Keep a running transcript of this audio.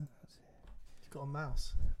got a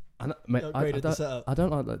mouse. Mate, The setup. I don't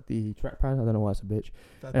like the trackpad. I don't know why it's a bitch.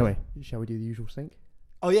 Anyway, shall we do the usual sync?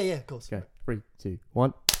 Oh yeah, of course. Okay, 3, 2,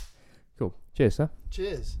 1. Cool. Cheers, sir.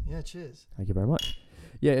 Cheers. Yeah, cheers. Thank you very much.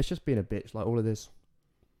 Yeah, it's just been a bitch. Like all of this.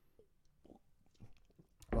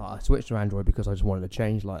 Like, I switched to Android because I just wanted to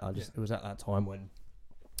change. Like it was at that time when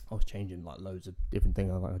I was changing like loads of different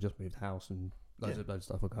things. I just moved house and loads of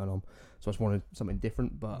stuff were going on. So I just wanted something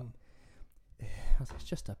different. But it's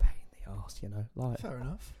just a pain in the arse, you know. Like fair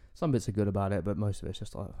enough. Some bits are good about it, but most of it's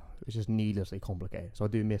just like it's just needlessly complicated. So I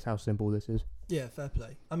do miss how simple this is. Yeah, fair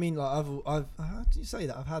play. I mean, like I've how do you say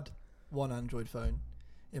that? I've had one Android phone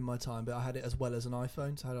in my time, but I had it as well as an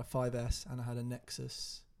iPhone. So I had a 5S and I had a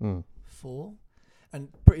Nexus 4. And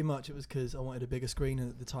pretty much it was because I wanted a bigger screen, and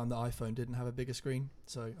at the time the iPhone didn't have a bigger screen,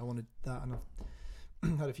 so I wanted that. And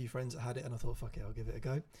I had a few friends that had it, and I thought, fuck it, I'll give it a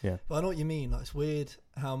go. Yeah. But I know what you mean. Like, it's weird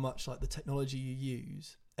how much like the technology you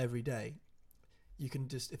use every day, you can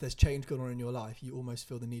just, if there's change going on in your life, you almost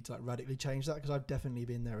feel the need to like radically change that. Because I've definitely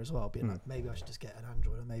been there as well, being like, maybe I should just get an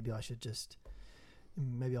Android, or maybe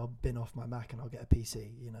I'll bin off my Mac and I'll get a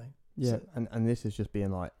PC. You know. Yeah, so, and this is just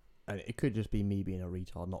being like. And it could just be me being a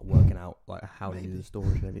retard, not working out like how to do the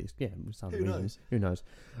storage. Who knows?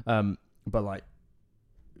 But like,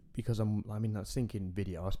 because I was thinking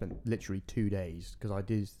video. I spent literally 2 days because I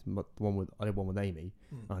did one with Amy,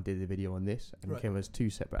 and I did the video on this, and it came as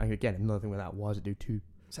 2 separate. And again, another thing with that, why does it do 2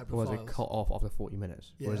 separate? Why does it cut off after 40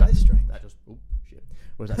 minutes? Yeah, that is strange. That just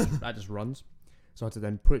that just runs. So I had to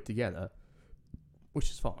then put it together,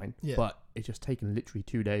 which is fine. Yeah. But it's just taken literally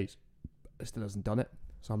 2 days. It still hasn't done it.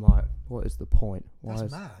 So I'm like, what is the point?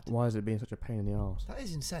 That's mad. Why is it being such a pain in the arse? That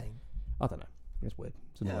is insane. I don't know. It's weird.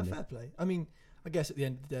 It's fair play. I mean, I guess at the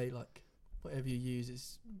end of the day, like, whatever you use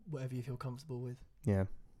is whatever you feel comfortable with. Yeah.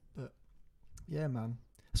 But, yeah, man.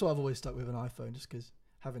 That's why I've always stuck with an iPhone, just because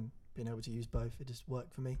having been able to use both, it just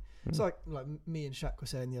worked for me. It's like me and Shaq were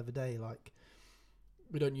saying the other day, like,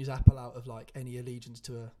 we don't use Apple out of, like, any allegiance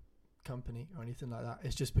to a company or anything like that.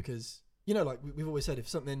 It's just because, you know, like, we've always said, if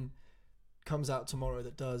something comes out tomorrow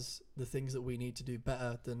that does the things that we need to do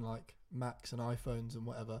better than like Macs and iPhones and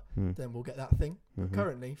whatever, then we'll get that thing. But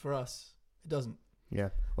currently for us it doesn't. Yeah,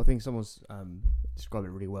 I think someone's described it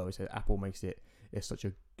really well. He said Apple makes it makes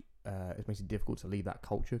it difficult to leave that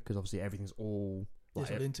culture because obviously everything's all like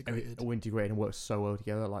all integrated and works so well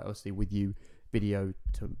together. Like obviously with you, video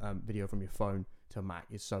from your phone to Mac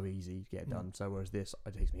is so easy to get done. So whereas this,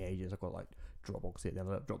 it takes me ages. I've got like Dropbox it, then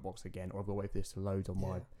Dropbox again, or I've got to wait for this to load on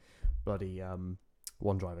my bloody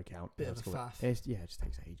OneDrive account. Bit of a faff. It just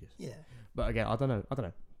takes ages. Yeah. But again, I don't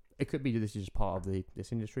know. It could be that this is just part of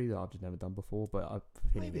this industry that I've just never done before, but I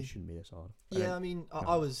feel it shouldn't be this hard. Yeah, I mean,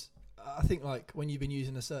 I think like when you've been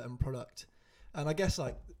using a certain product, and I guess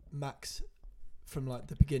like Macs from like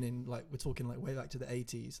the beginning, like we're talking like way back to the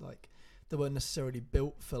 80s, like they weren't necessarily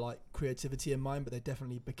built for like creativity in mind, but they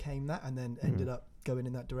definitely became that and then ended up going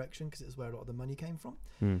in that direction because it was where a lot of the money came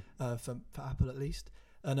from, for Apple at least.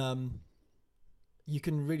 And you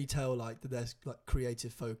can really tell like that there's like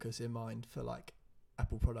creative focus in mind for like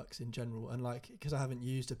Apple products in general. And like, because I haven't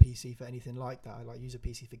used a PC for anything like that, I like use a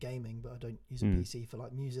PC for gaming, but I don't use a PC for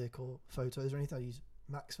like music or photos or anything. I use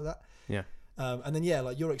Macs for that. Yeah. And then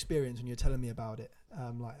like your experience when you're telling me about it,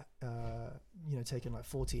 taking like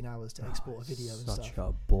 14 hours to export a video and stuff. Such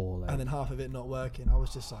a ball. And then half of it not working. I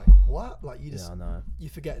was just like, what? Like you just you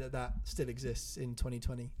forget that still exists in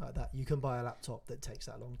 2020 like that. You can buy a laptop that takes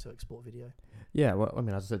that long to export video. Yeah, well, I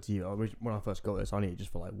mean, as I said to you, when I first got this, I needed it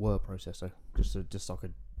just for like word processor, just so I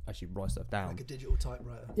could actually write stuff down. Like a digital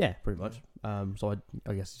typewriter. Yeah, pretty much. So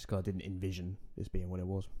I guess just because I didn't envision this being what it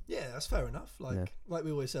was. Yeah, that's fair enough. Like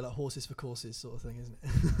we always say, like horses for courses sort of thing, isn't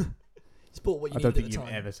it? It's bought what you need at the time. I don't think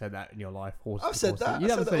you've ever said that in your life. I've said that. I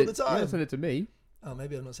said that all the time. You never said it to me. Oh,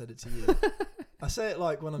 maybe I've not said it to you. I say it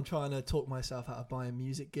like when I'm trying to talk myself out of buying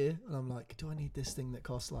music gear, and I'm like, do I need this thing that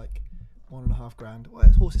costs like $1.5 grand? Well,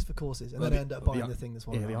 it's horses for courses, and then I end up buying the thing that's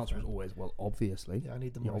 $1.5 grand. Yeah, the answer is always, well, obviously. Yeah, I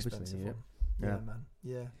need the more expensive one. Yeah, man.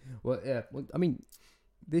 Yeah. Well, yeah. Well, I mean,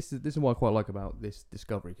 this is what I quite like about this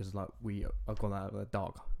discovery, because like I've gone out of a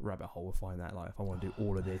dark rabbit hole to find that like if I want to do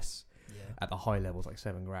all of this at the high levels, like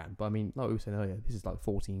 $7 grand. But I mean, like we were saying earlier, this is like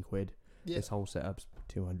 14 quid. Yeah. This whole setup's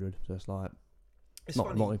 200. So it's like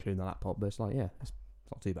not including the laptop, but it's like it's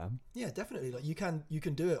not too bad. Yeah, definitely. Like you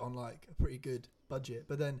can do it on like a pretty good budget,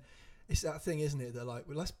 but then it's that thing, isn't it? That like,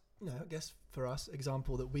 well, let's I guess for us,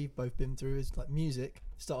 example that we've both been through is like music.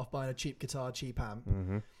 Start off buying a cheap guitar, cheap amp,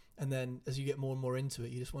 and then as you get more and more into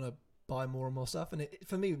it, you just want to buy more and more stuff. And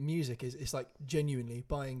for me, music it's like genuinely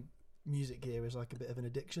buying music gear is like a bit of an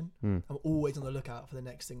addiction. I'm always on the lookout for the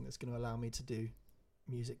next thing that's going to allow me to do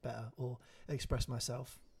music better or express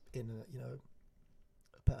myself in a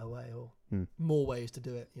better way or more ways to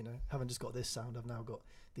do it. Haven't just got this sound. I've now got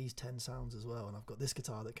these 10 sounds as well, and I've got this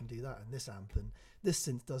guitar that can do that, and this amp, and this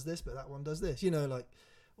synth does this, but that one does this. Like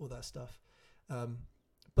all that stuff.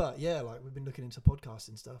 But yeah, like we've been looking into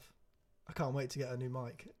podcasting stuff. I can't wait to get a new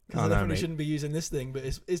mic because I definitely shouldn't be using this thing, but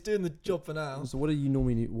it's doing the job for now. So what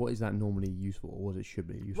is that normally used for, or what it should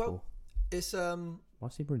be used for? It's do I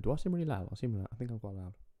seem really loud? I think I'm quite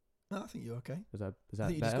loud. No, I think you're okay. Is that I think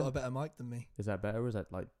better? you just got a better mic than me. Is that better, or is that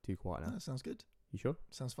like too quiet now? No, that sounds good. You sure?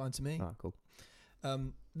 Sounds fine to me. Ah, cool.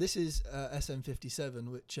 This is SM57,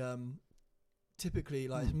 which typically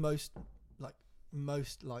is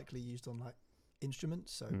most likely used on like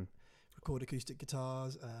instruments. So record acoustic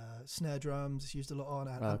guitars, snare drums. It's used a lot on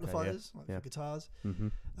amplifiers, for guitars. Mm-hmm.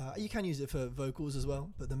 You can use it for vocals as well,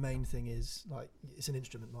 but the main thing is like it's an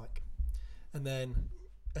instrument mic. And then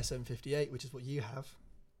SM58, which is what you have.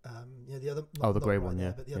 The other the grey one,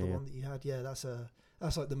 but the other one that you had,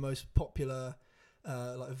 that's like the most popular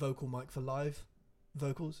like vocal mic for live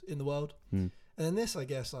vocals in the world. And then this, I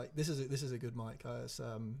guess, like this is a good mic. I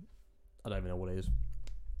don't even know what it is.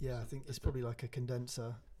 Yeah, I think it's probably like a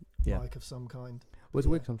condenser mic of some kind. Well, it's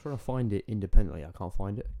weird because I'm trying to find it independently. I can't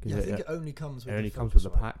find it. Yeah, I think it only comes with the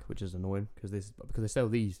pack, which is annoying because they sell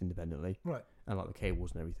these independently, right? And like the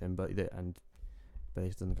cables and everything, but it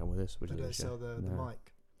doesn't come with this. Which they don't sell the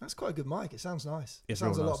mic. That's quite a good mic. It sounds nice. It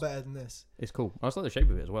sounds a lot better than this. It's cool. I just like the shape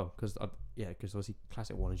of it as well because obviously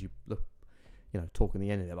classic one is you look, talking the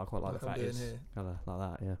end of it. But I quite like the fact it's kind of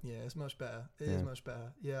like that. Yeah. Yeah, it's much better. It is much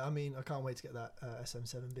better. Yeah, I mean, I can't wait to get that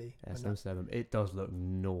SM7B. SM7. It does look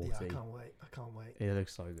naughty. Yeah, I can't wait. It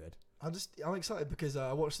looks so good. I'm excited because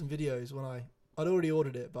I watched some videos when I'd already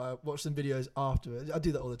ordered it, but I watched some videos afterwards. I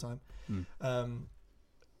do that all the time.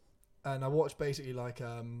 And I watched basically like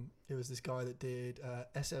it was this guy that did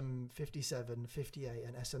SM57, 58,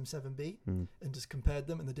 and SM7B, and just compared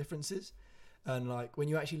them and the differences. And like when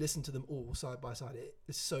you actually listen to them all side by side,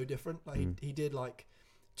 it's so different. Like he did like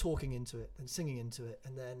talking into it and singing into it,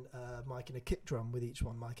 and then miking a kick drum with each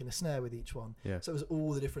one, miking a snare with each one. Yeah. So it was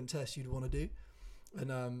all the different tests you'd want to do.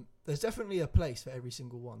 And there's definitely a place for every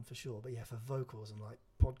single one for sure. But yeah, for vocals and like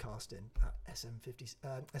podcasting,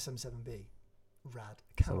 SM7B. Rad.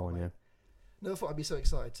 Cannot wait. Never thought I'd be so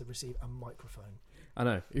excited to receive a microphone. I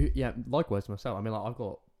know. Yeah, likewise myself. I mean, like I've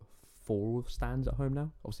got 4 stands at home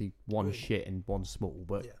now. Obviously, one shit and one small.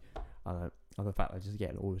 But I don't know. The fact that I just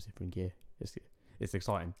getting all this different gear, it's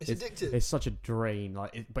exciting. It's addictive. It's such a drain.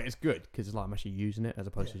 But it's good because it's like I'm actually using it as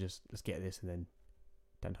opposed to just let's get this and then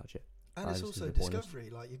don't touch it. And it's also discovery.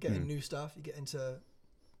 Like you're getting new stuff. You get into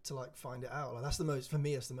like find it out. Like that's the most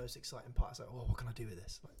exciting part. It's like, what can I do with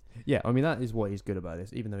this? Like, yeah, I mean that is what is good about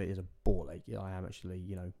this. Even though it is a ball ache, I am actually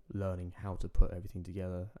learning how to put everything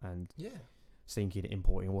together and syncing,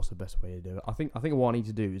 importing. What's the best way to do it? I think what I need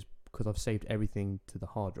to do is because I've saved everything to the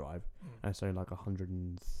hard drive and it's only like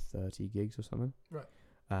 130 gigs or something. Right.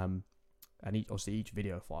 And each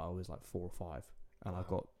video file is like 4 or 5, and I've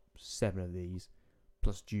got 7 of these.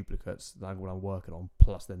 Plus duplicates that I'm working on,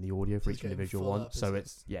 plus then the audio for each individual one. So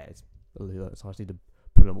it's so I just need to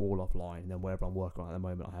put them all offline, and then wherever I'm working on at the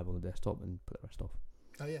moment, I have on the desktop and put the rest off.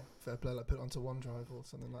 Oh yeah, fair play. Like put it onto OneDrive or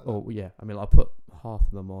something like that. Oh yeah, I mean I put half of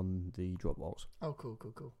them on the Dropbox. Oh cool.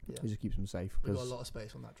 Yeah, it just keeps them safe. We've got a lot of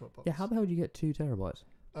space on that Dropbox. Yeah, how the hell do you get 2 terabytes?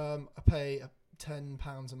 I pay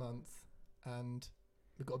 £10 a month, and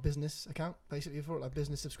we've got a business account basically for it, like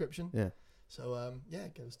business subscription. Yeah. So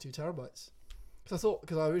it goes 2 terabytes.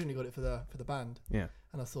 Because I originally got it for the band. Yeah.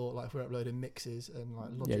 And I thought like if we're uploading mixes and like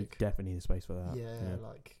Logic. Yeah, you definitely need the space for that. Yeah.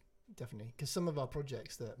 Like definitely. Because some of our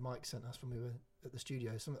projects that Mike sent us when we were at the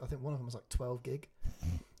studio, I think one of them was like 12 gig.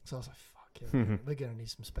 So I was like, fuck yeah, we're gonna need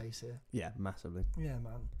some space here. Yeah, massively. Yeah,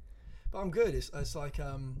 man. But I'm good. It's like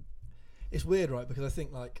it's weird, right? Because I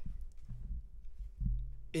think like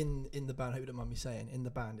in the band, I hope you don't mind me saying, in the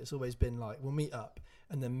band, it's always been like we'll meet up.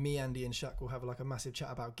 And then me, Andy, and Shaq will have like a massive chat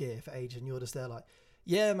about gear for ages, and you're just there like,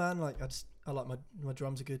 yeah, man, like I like my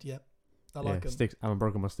drums are good, yeah, I like them. Sticks, I haven't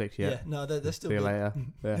broken my sticks yet. Yeah, no, they're still See you good. later.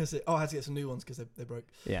 Yeah. I had to get some new ones because they broke.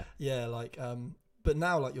 Yeah, yeah, like but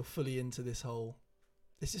now like you're fully into this whole.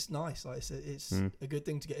 It's just nice, like it's a good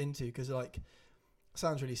thing to get into because like, it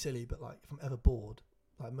sounds really silly, but like if I'm ever bored,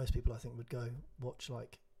 like most people I think would go watch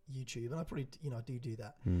like YouTube, and I probably I do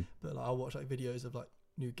that, but like I'll watch like videos of like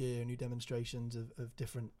new gear, new demonstrations of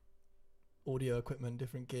different audio equipment,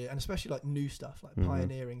 different gear, and especially like new stuff, like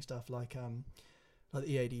pioneering stuff, like the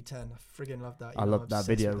EAD10. I friggin' love that. I love that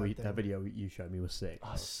video. That video you showed me was sick.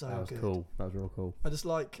 Oh, so that was good. Cool. That was real cool. I just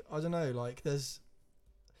like I don't know, like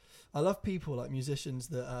I love people like musicians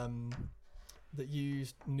that that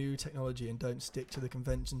use new technology and don't stick to the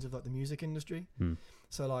conventions of like the music industry.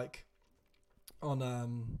 So like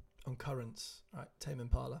on Currents, right, Tame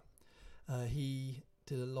Impala, he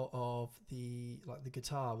did a lot of the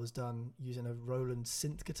guitar was done using a Roland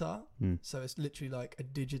synth guitar. So it's literally like a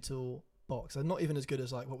digital box, and not even as good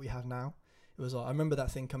as like what we have now. It was like, I remember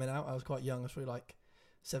that thing coming out. I was quite young. I was probably like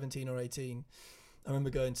 17 or 18. I remember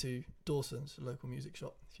going to Dawson's, a local music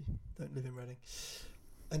shop, if you don't live in Reading.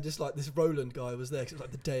 And just like this Roland guy was there, because it was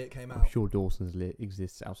like the day it came out. I'm sure Dawson's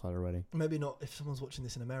exists outside of Reading. Maybe not if someone's watching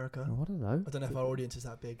this in America. Oh, I don't know. I don't know if our audience is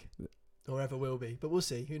that big or ever will be, but we'll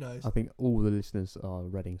see. Who knows? I think all the listeners are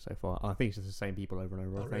Reading so far. I think it's just the same people over and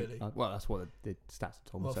over. Oh, really? Well, that's what the stats have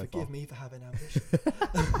told me so far. Well, forgive me for having ambition.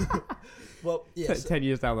 Well, yes. 10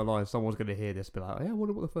 years down the line, someone's going to hear this, be like, "Yeah, I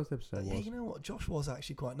wonder what the first episode was." Yeah, you know what? Josh was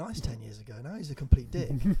actually quite nice 10 years ago. Now he's a complete dick.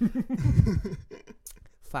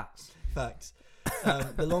 Facts.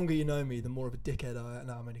 The longer you know me, the more of a dickhead I am.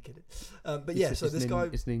 No, I'm only kidding. But yeah, so this guy...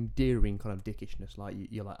 It's an endearing kind of dickishness. Like,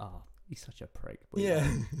 you're like, he's such a prick. But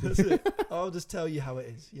yeah, that's it. I'll just tell you how it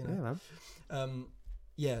is, you know. Yeah, man.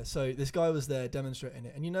 Yeah, so this guy was there demonstrating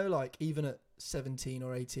it. And you know, like, even at 17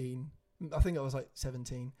 or 18, I think I was like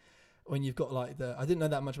 17, when you've got like I didn't know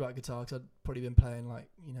that much about guitar, because I'd probably been playing like,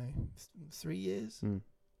 3 years,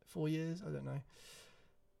 4 years, I don't know.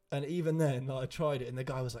 And even then, like, I tried it, and the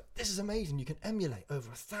guy was like, "This is amazing. You can emulate over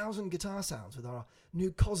 1,000 guitar sounds with our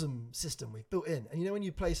new COSM system we've built in." And you know, when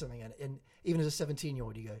you play something, and even as a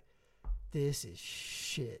 17-year-old, you go, "This is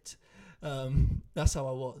shit." That's how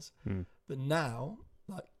I was. But now,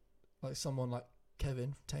 like someone like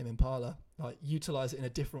Kevin from Tame Impala, like, utilize it in a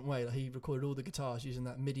different way. Like, he recorded all the guitars using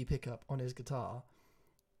that MIDI pickup on his guitar.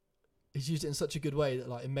 He's used it in such a good way that,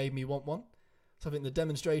 like, it made me want one. So I think the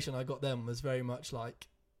demonstration I got then was very much like,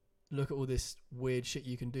 look at all this weird shit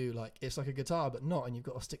you can do. Like, it's like a guitar, but not, and you've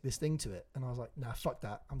got to stick this thing to it. And I was like, nah, fuck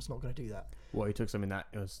that. I'm just not going to do that. Well, he took something that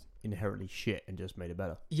was inherently shit and just made it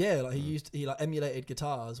better. Yeah, like he emulated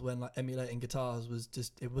guitars when like emulating guitars was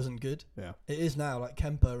just, it wasn't good. Yeah. It is now, like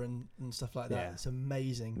Kemper and stuff like that. Yeah. It's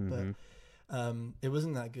amazing. But it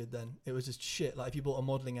wasn't that good then. It was just shit. Like, if you bought a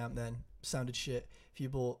modelling amp then, sounded shit. If you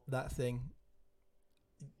bought that thing,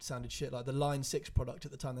 it sounded shit. Like the Line 6 product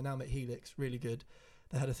at the time, they now make Helix, really good.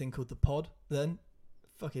 They had a thing called the Pod then.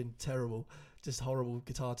 Fucking terrible. Just horrible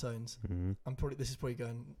guitar tones. This is probably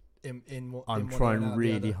going in what I'm trying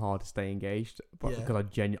really hard to stay engaged, but because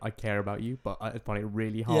I care about you, but I find it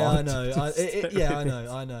really hard. Yeah, I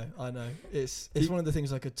know. I know. It's one of the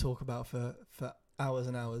things I could talk about for hours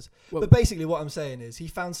and hours. Well, but basically what I'm saying is, he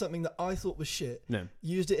found something that I thought was shit,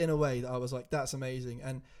 used it in a way that I was like, that's amazing.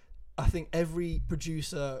 And I think every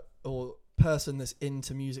producer or person that's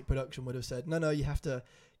into music production would have said, no, you have to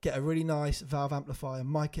get a really nice valve amplifier,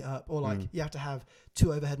 mic it up, or like you have to have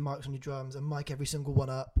 2 overhead mics on your drums and mic every single one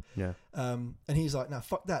up. And he's like, no,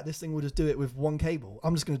 fuck that, this thing will just do it with 1 cable.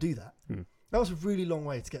 I'm just going to do that. That was a really long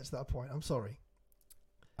way to get to that point. I'm sorry.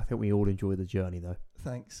 I think we all enjoy the journey, though.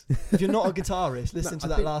 Thanks. If you're not a guitarist, listening to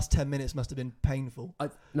that last 10 minutes must have been painful.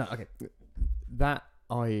 That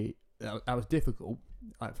was difficult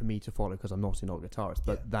for me to follow, because I'm obviously not a guitarist,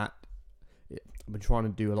 but I've been trying to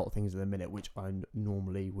do a lot of things at the minute, which I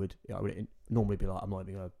normally would normally be like, I'm not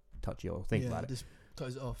even going to touch it or think about it. Just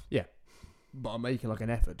close it off. Yeah. But I'm making like an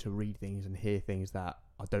effort to read things and hear things that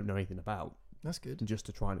I don't know anything about. That's good. And just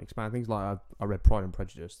to try and expand things. Like I read Pride and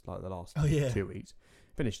Prejudice like the last 2 weeks.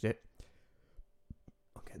 Finished it.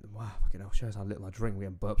 I'm getting them. Wow, fucking hell, shows how little I drink. We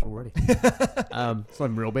have burps already. It's not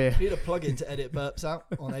even real beer. You need a plug-in to edit burps out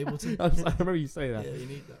on Ableton. I remember you say that. Yeah, you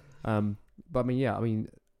need that. But I mean,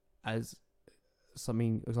 as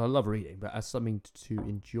something, because I love reading, but as something to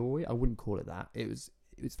enjoy, I wouldn't call it that. It was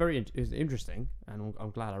interesting, and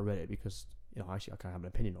I'm glad I read it, because actually I kind of have an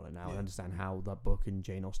opinion on it now. I understand how that book and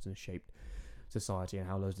Jane Austen has shaped society, and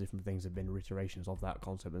how loads of different things have been reiterations of that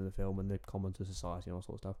concept in the film, and they're common to society and all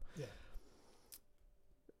sorts of stuff. Yeah.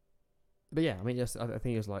 But yeah, I mean, yes, I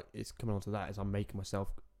think it's like, it's coming on to that, is I'm making myself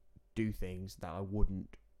do things that I wouldn't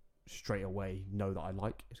straight away know that I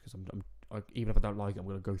like. It's because even if I don't like it, I'm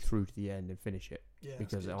going to go through to the end and finish it,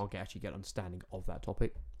 because I'll actually get an understanding of that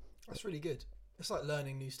topic. That's really good. It's like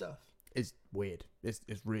learning new stuff. It's weird. It's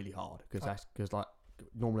really hard, because like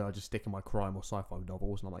normally I just stick in my crime or sci-fi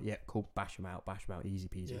novels, and I'm like, yeah, cool, bash them out, easy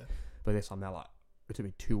peasy. Yeah. But this I'm now like, it took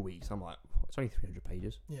me 2 weeks. I'm like, it's only 300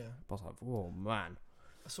 pages. Yeah. But I was like, oh man.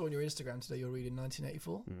 I saw on your Instagram today you're reading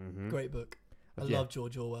 1984. Great book. I love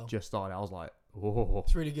George Orwell. Just started. I was like, oh,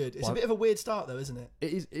 it's really good. It's a bit of a weird start though, isn't it?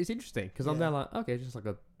 It is. It's interesting, because I'm there like, okay, just like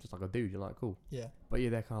a dude. You're like, cool. Yeah. But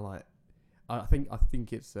they're kind of like, I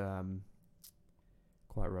think it's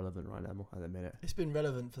quite relevant right now at the minute. It's been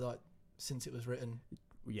relevant for like since it was written.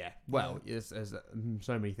 Yeah. Well, there's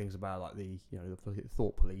so many things about like the the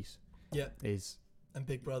thought police. Yeah. And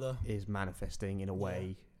Big Brother is manifesting in a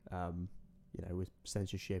way, with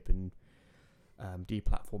censorship and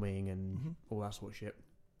deplatforming and all that sort of shit.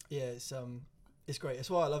 Yeah, it's great. It's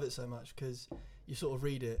why I love it so much, because you sort of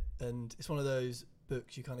read it and it's one of those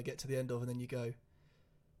books you kind of get to the end of and then you go and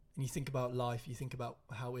you think about life, you think about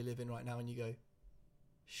how we're living right now, and you go,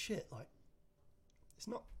 shit, like it's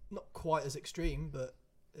not quite as extreme, but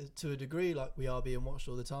to a degree, like we are being watched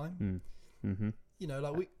all the time. Like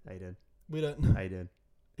How you doing? we don't know. How you doing?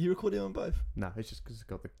 Are you recording on both? No, it's just because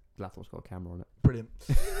the laptop's got a camera on it. Brilliant.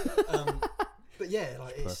 But yeah,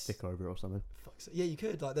 like just put a sticker over it or something. Yeah, you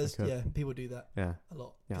could. Like, people do that. Yeah, a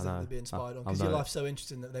lot. Yeah, because they're being spied on. Because your life's so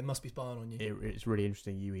interesting that they must be spying on you. It's really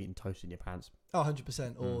interesting. You eating toast in your pants. Oh,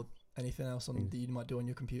 100%. Or anything else that you might do on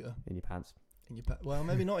your computer. In your pants. Well,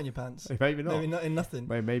 maybe not in your pants. Maybe not. Maybe not in nothing.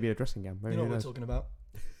 Maybe a dressing gown. Maybe you know what we're talking about.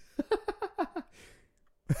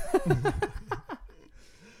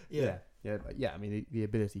 Yeah. I mean, the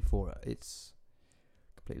ability for it. It's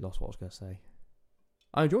completely lost what I was going to say.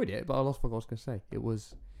 I enjoyed it, but I lost what I was going to say. It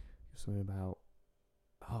was something about.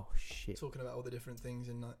 Oh shit! Talking about all the different things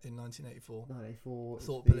in 1984. 1984.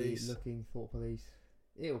 Thought police. Thought police.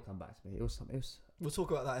 It will come back to me. It was something. We'll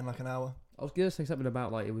talk about that in like an hour. I was going to say something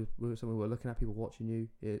about like it was something we were looking at people watching you.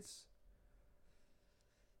 It's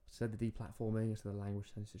said the deplatforming, it's the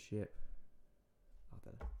language censorship. I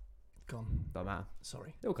don't know. Gone. Don't matter.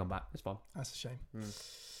 Sorry. It'll come back. It's fine. That's a shame.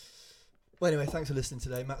 Well, anyway, thanks for listening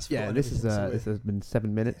today, Matt's. This has been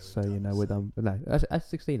 7 minutes, so we're done. No, that's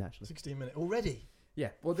 16 actually. 16 minutes already. Yeah.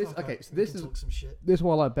 Well, this talk some shit. This is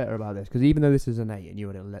what I like better about this, because even though this is an 8 and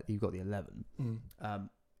you've got the 11,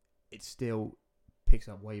 it still picks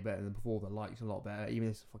up way better than before. The light's a lot better, even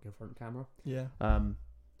this fucking front camera. Yeah.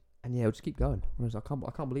 And yeah, we'll just keep going. Whereas I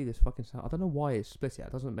can't believe this fucking sound. I don't know why it's split it.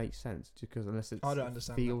 It doesn't make sense, just because unless I don't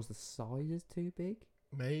understand. Feels the size is too big.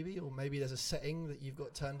 Maybe there's a setting that you've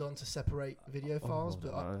got turned on to separate video files,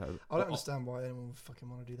 but I don't understand why anyone would fucking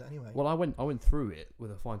want to do that anyway. Well, I went through it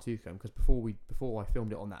with a fine tooth comb, because before I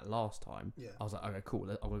filmed it on that last time, I was like, okay,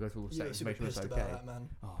 cool. I'm gonna go through all the settings to make sure it's okay. About that, man.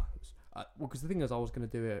 Well, because the thing is, I was gonna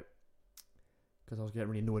do it because I was getting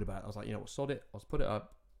really annoyed about it. I was like, you know what, sod it. I'll put it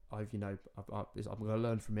up. I'm gonna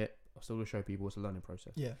learn from it. I'm still gonna show people it's a learning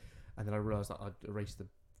process. Yeah. And then I realised that I'd erased the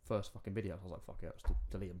first fucking video. I was like, fuck it, I'll just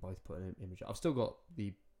delete them both, put an image. I've still got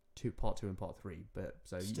the part 2 and part 3, but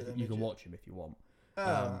so you can watch them if you want.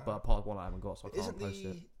 But part 1 I haven't got, so I can't post it.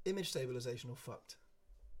 Isn't the image stabilization all fucked?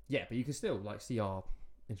 Yeah, but you can still like see our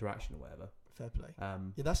interaction or whatever. Fair play.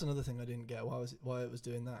 Yeah, that's another thing I didn't get. Why it was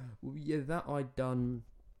doing that? Well, yeah, that I'd done.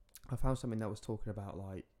 I found something that was talking about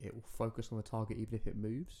like it will focus on the target even if it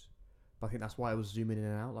moves. But I think that's why I was zooming in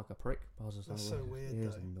and out like a prick. I was just that's like, so weird. It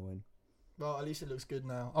is annoying. Well, at least it looks good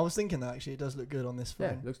now. I was thinking that actually it does look good on this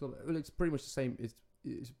phone. Yeah, it looks pretty much the same.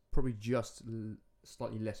 It's probably just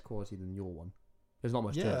slightly less quality than your one. There's not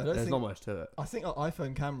much to it. There's not much to it. I think our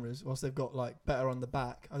iPhone cameras, whilst they've got like better on the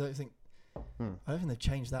back, I don't think they've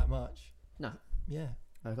changed that much. No. Yeah.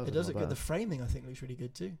 It does look good. The framing I think looks really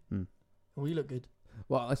good too. Well, you look good.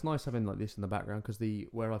 Well, it's nice having like this in the background, because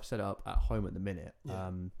where I've set it up at home at the minute.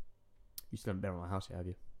 You still haven't been around my house yet, have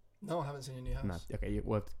you? No, I haven't seen your new house. No. Okay,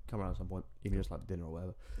 we'll have to come around at some point, even just like dinner or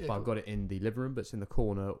whatever. Yeah, but I've got it in the living room, but it's in the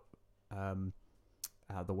corner, out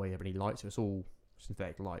of the way you have any light, so it's all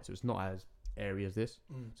synthetic light, so it's not as airy as this,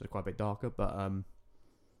 so it's quite a bit darker, but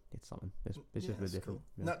it's something. It's just a bit different. Cool.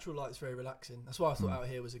 Yeah. Natural light's very relaxing. That's why I thought out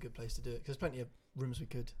here was a good place to do it, because there's plenty of rooms we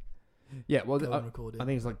could. Yeah, well, go and record it. I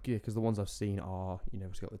think it's like because the ones I've seen are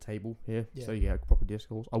it's got the table here, so you get proper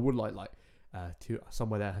discourse. I would like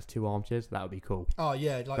somewhere that has 2 armchairs. That would be cool. Oh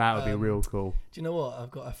yeah, like, that would be real cool. Do you know what?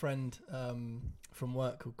 I've got a friend from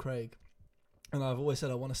work called Craig, and I've always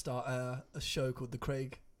said I want to start a show called the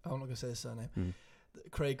Craig. I'm not gonna say his surname. The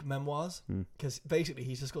Craig Memoirs, because basically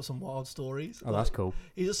he's just got some wild stories. Oh, that's cool.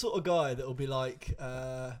 He's the sort of guy that will be like,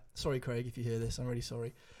 sorry Craig, if you hear this, I'm really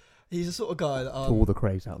sorry. He's the sort of guy that to all the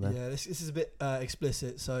Craigs out there. Yeah, this is a bit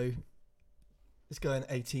explicit, so it's going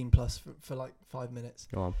 18 plus for like 5 minutes.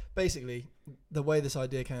 Go on. Basically, the way this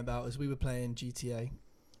idea came about is we were playing GTA,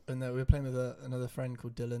 and we were playing with another friend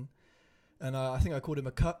called Dylan, and I think I called him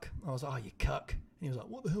a cuck. I was like, "Oh, you cuck," and he was like,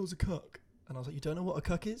 "What the hell's a cuck?" And I was like, "You don't know what a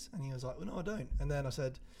cuck is?" And he was like, "Well, no, I don't." And then I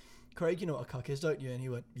said, "Craig, you know what a cuck is, don't you?" And he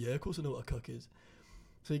went, "Yeah, of course I know what a cuck is."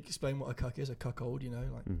 So he explained what a cuck is, a cuckold,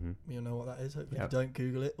 like you know what that is. Hopefully you don't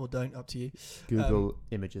Google it, or don't, up to you. Google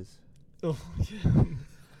images. Oh, yeah.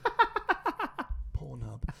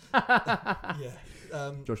 Pornhub.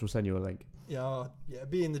 Yeah. Josh will send you a link. Yeah,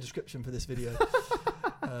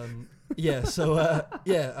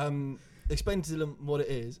 explained to them what it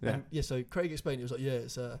is. Yeah. And so Craig explained it. He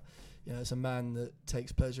was like, it's a man that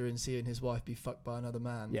takes pleasure in seeing his wife be fucked by another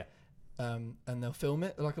man. Yeah. And they'll film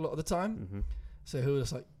it like a lot of the time. Mm-hmm. So he'll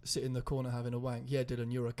just like sit in the corner having a wank. Yeah,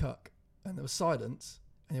 Dylan, you're a cuck. And there was silence.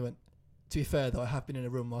 And he went, to be fair though, I have been in a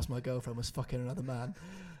room whilst my girlfriend was fucking another man.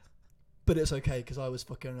 But it's okay because I was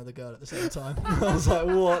fucking another girl at the same time. I was like,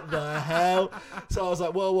 what the hell? So I was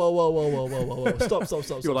like, whoa.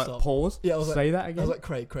 Stop. You're like, pause. Yeah, I was say like, that again. I was like,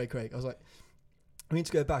 Craig. I was like, we need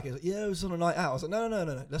to go back. He was like, yeah, it was on a night out. I was like,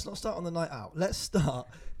 no. Let's not start on the night out. Let's start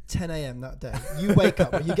 10 a.m. that day. You wake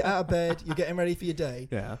up, when you get out of bed, you're getting ready for your day.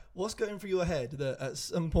 Yeah. What's going through your head that at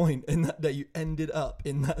some point in that day you ended up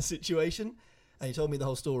in that situation? And he told me the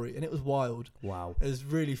whole story, and it was wild. Wow. It was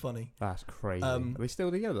really funny. That's crazy. Are they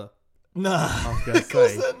still together? Nah. I was gonna of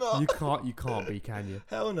course say, they're not. You can't be, can you?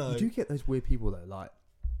 Hell no. Do you get those weird people though? Like,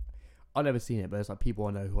 I've never seen it, but there's like people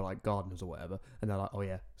I know who are like gardeners or whatever, and they're like, oh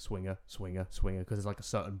yeah, swinger, because there's like a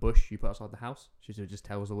certain bush you put outside the house. She just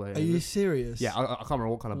tells the way. Are you serious? Yeah, I can't remember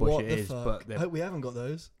what kind of bush it is, fuck? but I hope we haven't got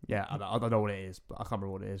those. yeah, I don't know what it is, but I can't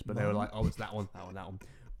remember what it is. But they were No. like, oh, it's that one.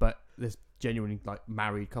 But there's genuinely like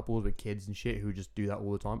married couples with kids and shit who just do that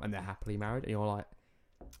all the time, and they're happily married, and you're like,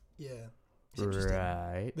 Yeah. It's interesting.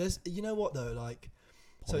 right. There's, you know what though, like,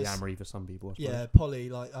 Polyamory for some people, I suppose. yeah, poly.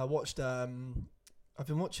 Like I watched. I've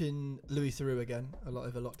been watching Louis Theroux again a lot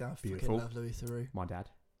over lockdown. Beautiful. Fucking love Louis Theroux. My dad.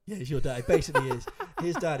 Yeah, he's your dad. He basically is.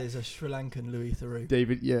 His dad is a Sri Lankan Louis Theroux.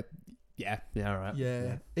 David, yeah, all right.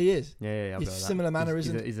 Yeah, he is. Yeah. He's similar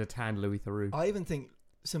mannerisms. He's a tanned Louis Theroux. I even think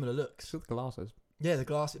similar looks. With glasses. Yeah, the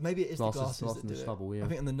glasses. Maybe it is the glasses that in do the it. stubble, yeah. I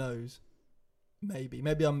think on the nose. Maybe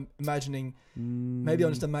I'm imagining. Maybe I'm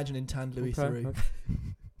just imagining tanned Louis Theroux. Okay.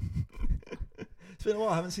 It's been a while.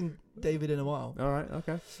 I haven't seen David in a while. All right.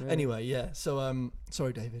 Okay. Yeah. Anyway, yeah. So,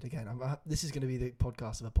 sorry, David. Again, this is going to be the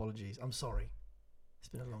podcast of apologies. I'm sorry. It's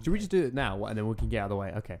been a long. Should we just do it now, and then we can get out of the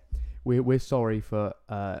way? Okay. We're sorry for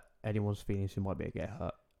anyone's feelings who might be get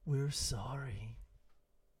hurt. We're sorry.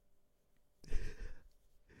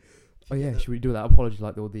 Oh yeah. Should we do that apology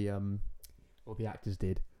like all the actors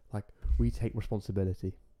did? Like, we take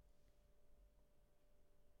responsibility.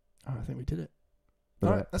 Oh, I think we did it. All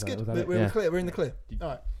right, that's good. We're clear. We're in the clear. All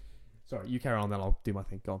right. Sorry, you carry on, then I'll do my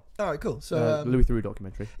thing. Go on. All right, cool. So Louis Theroux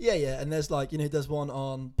documentary. Yeah, and there's like, there's one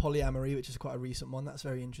on polyamory, which is quite a recent one. That's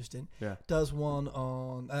very interesting. Yeah. Does one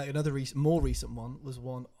on another more recent one was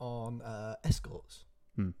one on escorts.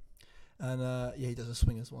 And he does a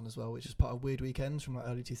swingers one as well, which is part of Weird Weekends from like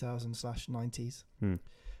early 2000s/90s.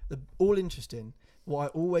 All interesting. What I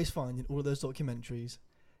always find in all of those documentaries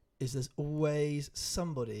is there's always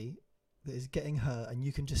somebody that is getting hurt, and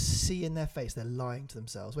you can just see in their face they're lying to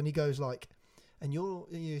themselves. When he goes like, and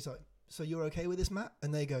he's like, so you're okay with this, Matt?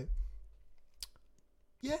 And they go,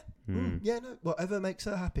 yeah, yeah, no, whatever makes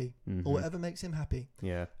her happy, or whatever makes him happy.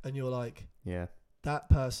 Yeah. And you're like, yeah, that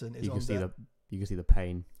person is you on can see the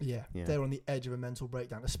pain. Yeah, they're on the edge of a mental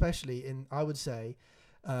breakdown, especially I would say,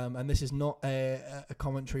 and this is not a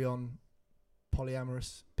commentary on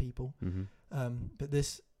polyamorous people, but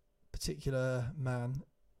this particular man,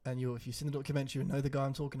 and if you've seen the documentary, you know the guy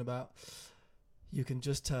I'm talking about, you can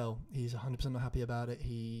just tell he's 100% not happy about it.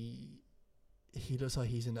 He looks like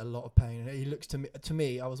he's in a lot of pain, and he looks to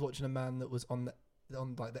me. I was watching a man that was on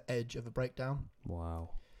like the edge of a breakdown.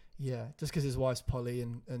 Wow. Yeah, just because his wife's poly,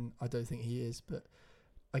 and I don't think he is, but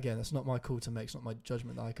again, that's not my call to make. It's not my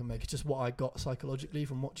judgment that I can make. It's just what I got psychologically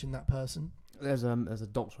from watching that person. There's a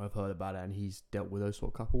doctor I've heard about it, and he's dealt with those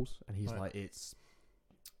sort of couples, and he's like, it's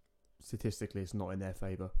statistically it's not in their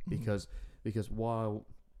favor because while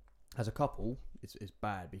as a couple it's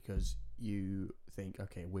bad because you think,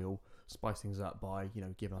 okay, we'll spice things up by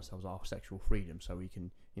giving ourselves our sexual freedom so we can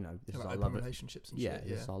this is our loving relationships and shit,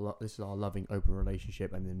 this is our loving open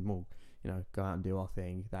relationship, and then we'll go out and do our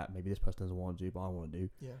thing that maybe this person doesn't want to do but I want to do,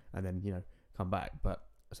 and then come back. But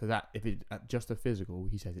so that if it just a physical,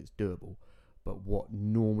 he says it's doable. But what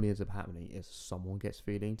normally ends up happening is someone gets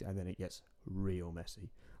feelings, and then it gets real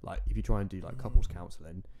messy. Like if you try and do like couples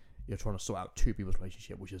counselling, you're trying to sort out two people's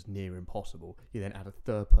relationship, which is near impossible. You then add a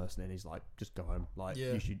third person, and he's like, just go home. Like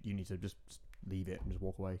you need to just leave it and just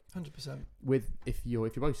walk away. 100%. If you're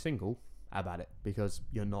both single, how about it? Because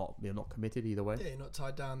you're not committed either way. Yeah, you're not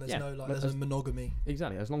tied down. There's there's no monogamy.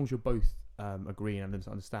 Exactly. As long as you're both agreeing and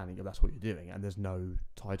understanding of that's what you're doing, and there's no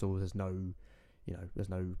titles, there's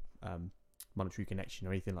no monetary connection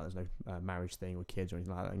or anything like there's no marriage thing or kids or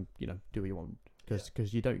anything like that, and do what you want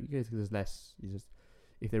because you don't, because there's less.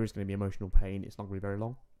 If there is going to be emotional pain, it's not going to be very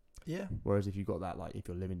long. Yeah. Whereas if you've got that, like if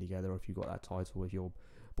you're living together, or if you've got that title with your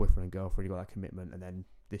boyfriend and girlfriend, you've got that commitment, and then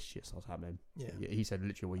this shit starts happening. Yeah. He said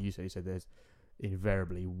literally what you said. He said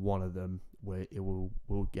invariably one of them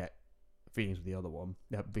will get feelings with the other one,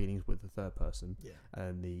 feelings with the third person,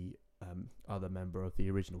 and the other member of the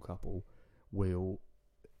original couple will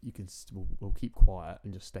keep quiet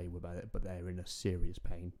and just stay with it, but they're in a serious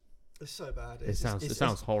pain. It's so bad. It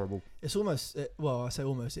sounds horrible. It's almost I say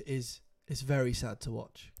almost. It is. It's very sad to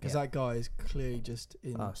watch because that guy is clearly just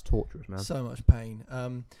in it's torturous, man. So much pain.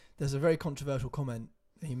 There's a very controversial comment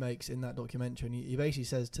he makes in that documentary, and he basically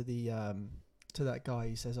says to that guy,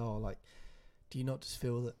 he says, "Oh, like, do you not just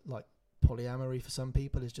feel that like polyamory for some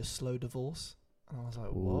people is just slow divorce?" And I was like,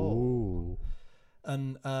 "Whoa." Ooh.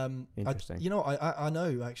 And Interesting. I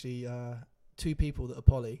know actually 2 people that are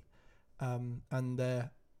poly, and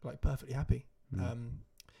they're like perfectly happy.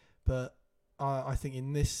 But I think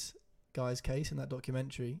in this guy's case in that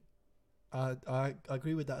documentary, I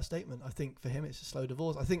agree with that statement. I think for him it's a slow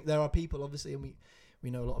divorce. I think there are people, obviously, and we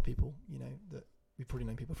know a lot of people, that we've probably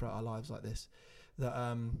known people throughout our lives like this, that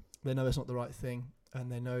they know it's not the right thing,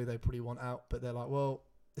 and they know they probably want out, but they're like, well,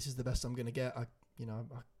 this is the best I'm gonna get. I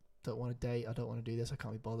don't want to date. I don't want to do this. I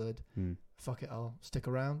can't be bothered. Fuck it. I'll stick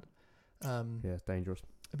around. It's dangerous.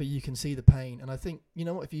 But you can see the pain, and I think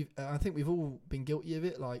I think we've all been guilty of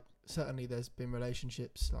it. Like, certainly there's been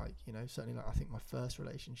relationships, like, certainly like I think my first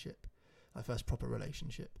proper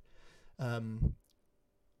relationship,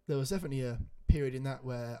 there was definitely a period in that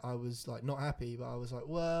where I was like not happy, but I was like,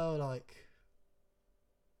 well, like,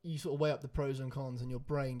 you sort of weigh up the pros and cons, and your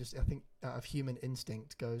brain just, I think out of human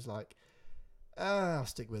instinct, goes like, I'll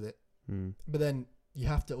stick with it. But then you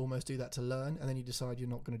have to almost do that to learn, and then you decide you're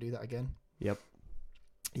not going to do that again. Yep.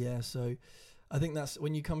 Yeah, so I think that's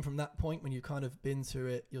when you come from that point, when you've kind of been through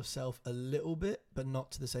it yourself a little bit, but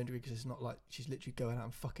not to the same degree, because it's not like she's literally going out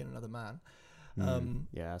and fucking another man. You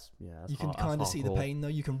can kind of see the pain, though.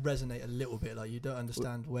 You can resonate a little bit, like you don't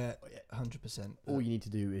understand where 100%. All you need to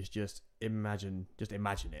do is just imagine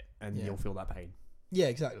it, and you'll feel that pain. Yeah,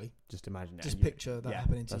 exactly. Just imagine it. Just picture that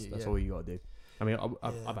happening to you. That's all you got to do. I mean,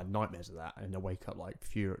 I've had nightmares of that, and I wake up like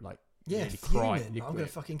nearly fuming. crying. I'm gonna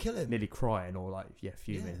fucking kill him. Nearly crying, or like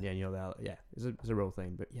fuming. Yeah, and you're there. Yeah, it's a real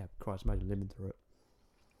thing. But Christ, imagine living through it.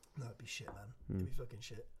 No, it'd be shit, man. It'd be fucking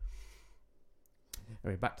shit.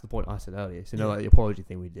 Anyway, back to the point I said earlier. So, like the apology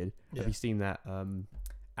thing we did. Yeah. Have you seen that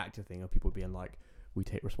actor thing of people being like, "We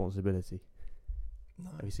take responsibility"? No.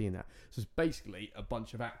 Have you seen that? So it's basically a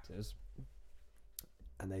bunch of actors,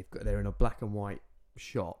 and they're in a black and white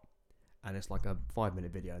shot, and it's like a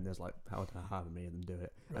 5-minute video, and there's like however many of them do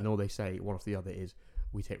it, and all they say one after the other is,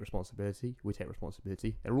 "We take responsibility. We take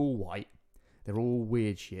responsibility." They're all white. They're all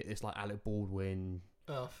weird shit. It's like Alec Baldwin.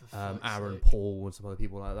 Oh, for fuck's Aaron sake. Paul and some other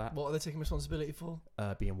people like that. What are they taking responsibility for?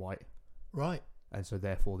 Being white. Right. And so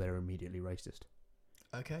therefore they're immediately racist.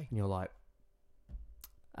 Okay. And you're like,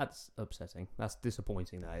 that's upsetting. That's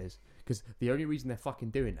disappointing, that is. Because the only reason they're fucking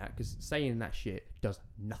doing that, because saying that shit does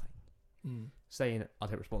nothing. Saying I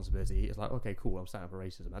take responsibility is like, okay, cool, I'm standing up for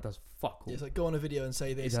racism. That does fuck all. Yeah, it's like, go on a video and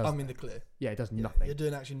say this, I'm in the clear. Yeah, it does nothing. You're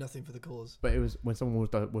doing actually nothing for the cause. But it was when someone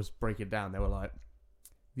was breaking it down, they were like,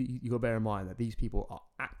 you got to bear in mind that these people are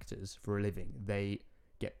actors for a living. They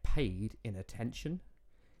get paid in attention.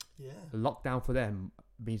 Yeah. Lockdown for them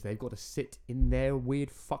means they've got to sit in their weird,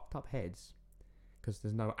 fucked up heads because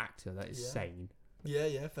there's no actor that is sane.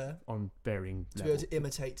 Yeah, fair. On varying levels. To be able to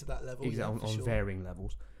imitate to that level. Exactly, on varying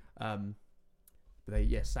levels. But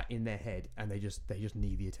they sat in their head and they just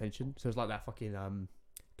need the attention. So it's like that fucking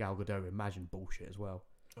Gal Gadot Imagine bullshit as well.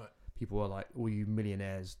 Right. People are like, all you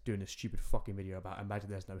millionaires doing a stupid fucking video about imagine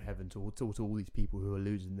there's no heaven to all these people who are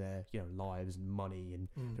losing their lives and money and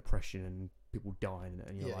depression and people dying,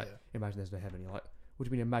 and you're imagine there's no heaven. You're like, what do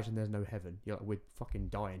you mean imagine there's no heaven? You're like, we're fucking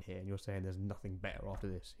dying here, and you're saying there's nothing better after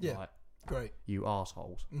this. You're like, great, you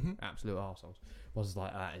arseholes, absolute arseholes. Was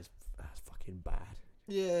like that's fucking bad.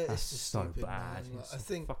 Yeah, that's it's just so stupid, bad. Like, I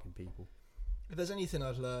think fucking people. If there's anything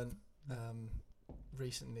I've learned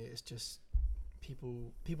recently, it's just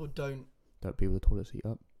people don't pee with the toilet seat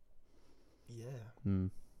up. Yeah.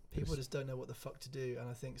 People just don't know what the fuck to do, and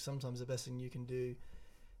I think sometimes the best thing you can do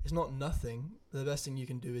is not nothing. The best thing you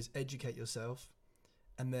can do is educate yourself,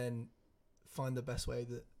 and then find the best way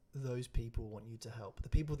that those people want you to help. The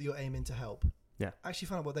people that you're aiming to help. Yeah. Actually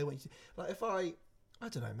find out what they want you to do. Like, if I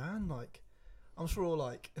don't know, man, like, I'm sure,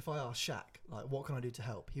 like, if I asked Shaq, like, what can I do to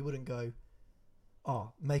help? He wouldn't go,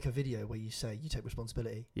 make a video where you say you take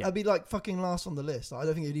responsibility. Yeah. I'd be like fucking last on the list. I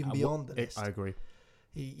don't think it'd even be on the list. I agree.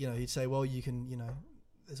 He'd say, well, you can,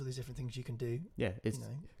 there's all these different things you can do. Yeah, it's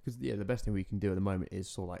because the best thing we can do at the moment is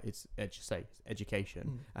sort of like it's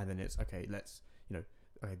education, and then it's okay. Let's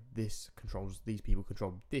this controls these people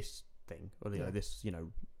control this thing, or this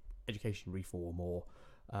education reform, or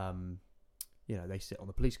you know, they sit on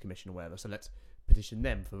the police commission or whatever. So let's petition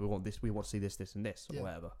them for we want to see this, and this, or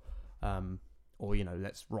whatever. Or, you know,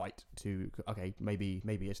 let's write to, okay, maybe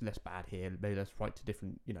it's less bad here. Maybe let's write to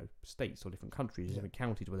different, you know, states or different countries, different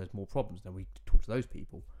counties where there's more problems. Then we talk to those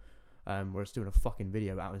people. Whereas doing a fucking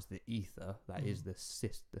video out into the ether, that is the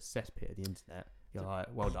cesspit of the internet. You're like,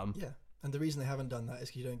 well done. Yeah. And the reason they haven't done that is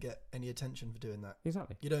because you don't get any attention for doing that.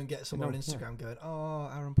 Exactly. You don't get someone on Instagram going,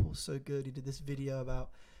 oh, Aaron Paul's so good. He did this video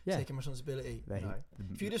about taking responsibility. No.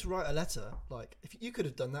 If you just write a letter, like, if you could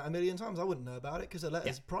have done that a million times, I wouldn't know about it because a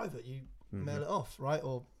letter's private. You mail it off, right?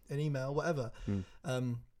 Or an email, whatever.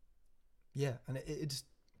 And it just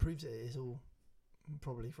proves it is all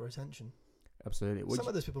probably for attention. Absolutely. Some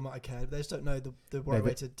of those people might have cared, but they just don't know the right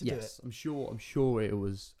way to do it. Yes, I'm sure it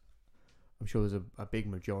was. I'm sure there's a big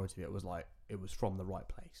majority of it was like it was from the right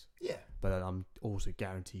place. Yeah. But I'm also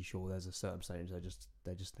guarantee sure there's a certain percentage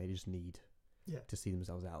they just need to see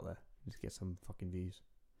themselves out there, just get some fucking views.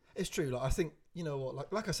 It's true. Like I think, you know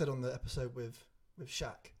what, like I said on the episode with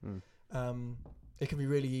Shaq, it can be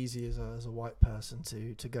really easy as a white person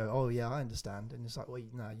to go, oh yeah, I understand, and it's like, well,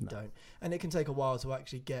 no, you don't, and it can take a while to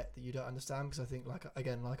actually get that you don't understand, because I think, like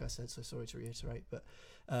I said, so sorry to reiterate, but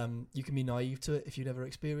you can be naive to it if you've never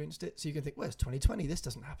experienced it, so you can think, well, it's 2020, this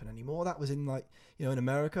doesn't happen anymore. That was in, like, you know, in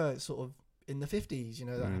America, it's sort of in the 50s, you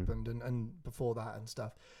know, that happened, and before that and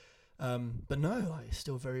stuff, but no, like, it's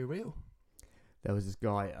still very real. There was this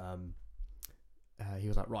guy, he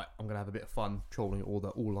was like, right, I'm gonna have a bit of fun trolling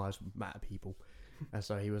all lives matter people. And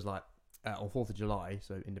so he was like, on 4th of July,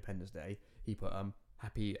 so Independence Day, he put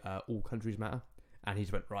happy all countries matter, and he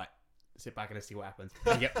just went, right, sit back and let's see what happens.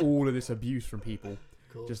 And you get all of this abuse from people,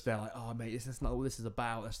 just they're like, oh mate, that's not what this is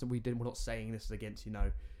about. We're not saying this is against, you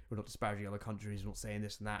know, we're not disparaging other countries, we're not saying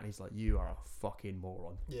this and that. And he's like, you are a fucking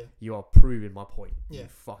moron. Yeah, you are proving my point. You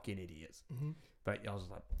fucking idiots. But I was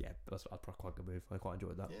like, yeah, that's quite a good move. I quite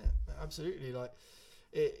enjoyed that. Yeah, absolutely. Like,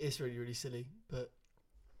 it's really, really silly, but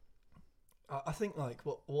I think, like,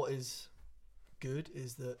 what is good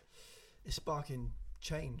is that it's sparking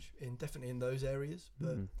change definitely in those areas,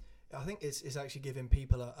 but I think it's actually giving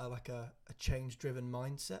people a change driven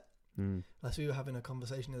mindset. Like, we were having a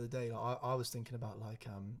conversation the other day, like I was thinking about, like,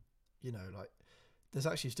 you know, like, there's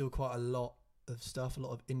actually still quite a lot of stuff, a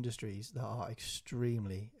lot of industries that are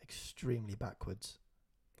extremely backwards.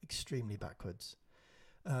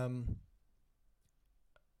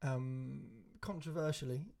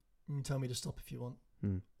 Controversially, you can tell me to stop if you want.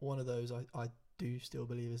 One of those I do still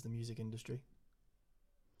believe is the music industry.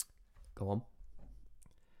 Go on.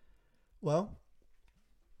 Well,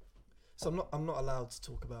 so I'm not allowed to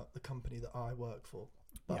talk about the company that I work for,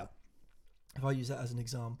 but if I use that as an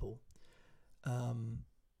example,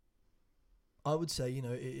 I would say, you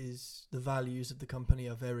know, it is, the values of the company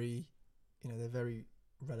are very, you know, they're very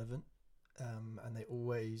relevant, and they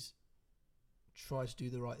always try to do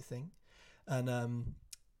the right thing, and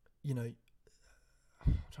you know,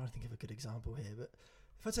 I'm trying to think of a good example here, but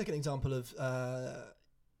if I take an example of,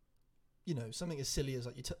 you know, something as silly as,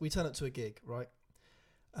 like, we turn up to a gig, right?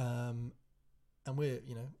 And we're,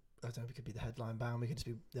 you know, I don't know, we could be the headline band, we could just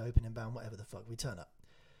be the opening band, whatever the fuck. We turn up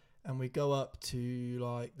and we go up to,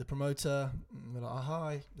 like, the promoter, and we're like, oh,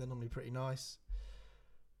 hi. They're normally pretty nice.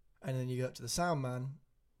 And then you go up to the sound man,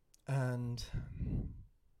 and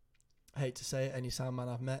I hate to say it, any sound man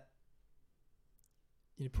I've met,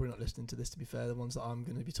 you're probably not listening to this, to be fair, the ones that I'm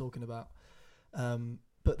going to be talking about.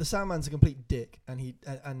 But the sound man's a complete dick, and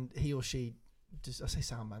he or she, just, I say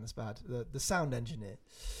sound man, that's bad. The sound engineer.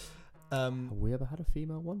 Have we ever had a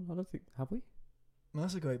female one? I don't think, have we? Well,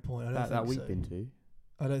 that's a great point. I don't think that we've been to.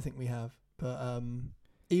 I don't think we have, but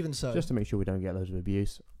even so, just to make sure we don't get loads of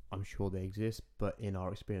abuse, I'm sure they exist, but in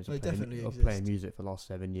our experience of playing music for the last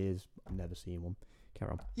 7 years, I've never seen one.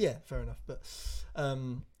 Carry on. Yeah, fair enough. But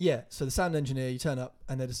so the sound engineer, you turn up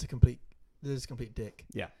and they're just a complete dick.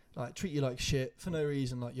 Yeah. Like, treat you like shit for no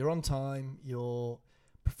reason. Like, you're on time, you're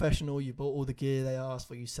professional, you bought all the gear they asked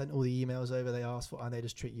for, you sent all the emails over they asked for, and they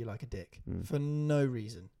just treat you like a dick for no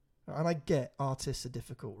reason. And I get artists are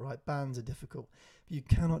difficult, right? Bands are difficult. But you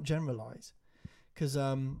cannot generalize. Because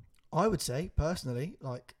I would say, personally,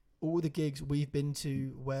 like, all the gigs we've been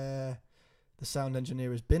to where the sound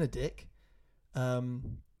engineer has been a dick, all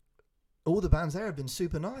the bands there have been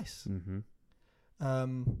super nice.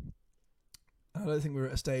 I don't think we're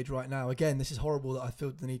at a stage right now. Again, this is horrible that I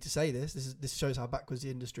feel the need to say this. This shows how backwards the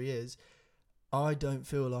industry is. I don't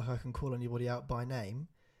feel like I can call anybody out by name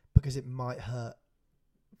because it might hurt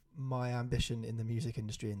my ambition in the music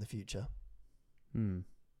industry in the future. In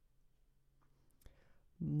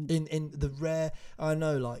the rare, I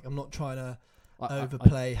know, like, I'm not trying to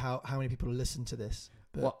overplay how many people listen to this.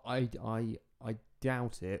 But well, I I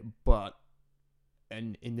doubt it, but.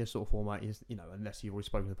 And in this sort of format, is unless you've already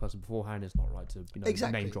spoken to the person beforehand, it's not right to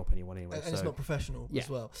exactly. name drop anyone anyway. And it's not professional as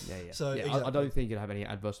well. Yeah. So exactly. I don't think it'd have any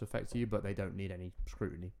adverse effect to you, but they don't need any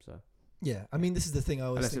scrutiny. So yeah, I mean, this is the thing I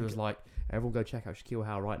always unless think. It was like, everyone go check out Shaquille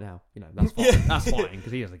Howe right now. That's fine. That's fine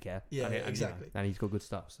because he doesn't care. Yeah, exactly. And he's got good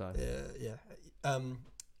stuff. So yeah. And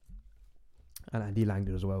Andy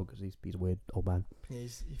Langdon as well because he's a weird old man. Yeah,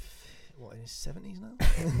 he's in his 70s now?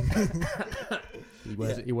 He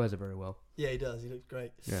wears it very well. Yeah, he does. He looks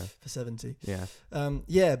great. Yeah. For 70. Yeah.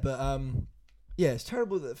 It's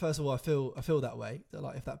terrible that first of all I feel that way. That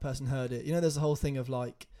like if that person heard it, there's the whole thing of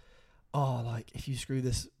like, if you screw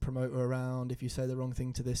this promoter around, if you say the wrong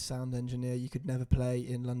thing to this sound engineer, you could never play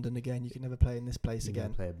in London again. You could never play in this place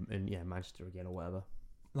again. Play in Manchester again or whatever.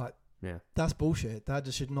 Like, yeah, that's bullshit. That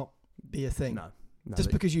just should not be a thing. No,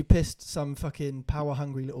 just because you pissed some fucking power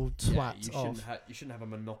hungry little twat off. You shouldn't have a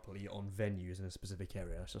monopoly on venues in a specific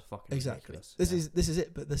area. It's just fucking exactly ridiculous. This is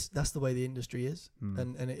it. But that's the way the industry is,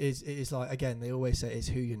 and it is like, again, they always say it's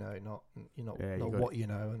who you know, not what you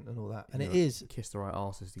know, and all that. And it is kiss the right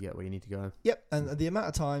asses to get where you need to go. Yep. And the amount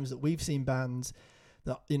of times that we've seen bands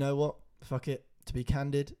that, fuck it. To be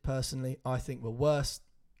candid, personally, I think were worse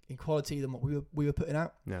in quality than what we were putting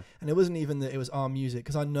out. Yeah. And it wasn't even that it was our music,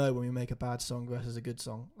 because I know when we make a bad song versus a good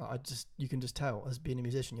song, you can just tell as being a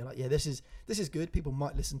musician. You're like, yeah, this is good. People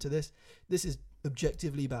might listen to this. This is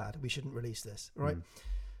objectively bad. We shouldn't release this, right?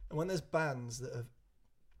 And when there's bands that have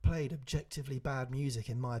played objectively bad music,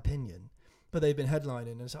 in my opinion, but they've been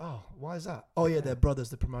headlining, and it's why is that? Oh yeah, their brother's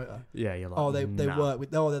the promoter. Yeah, you're like, they work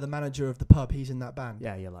with. Oh, they're the manager of the pub. He's in that band.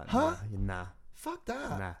 Yeah, you're like, huh? Nah. Fuck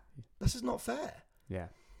that. Nah. This is not fair. Yeah.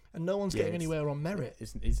 And no one's getting anywhere on merit.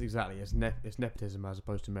 It's exactly it's nepotism as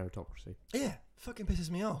opposed to meritocracy. Yeah, fucking pisses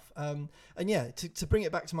me off. And yeah, to bring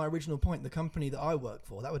it back to my original point, the company that I work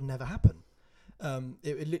for, that would never happen.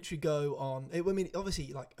 It would literally go on.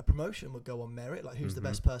 Obviously, like a promotion would go on merit, like who's the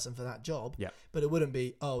best person for that job. Yeah. But it wouldn't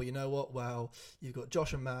be, you know what? Well, you've got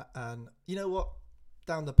Josh and Matt, and you know what?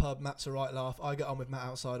 Down the pub, Matt's a right laugh. I get on with Matt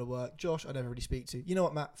outside of work. Josh, I never really speak to. You know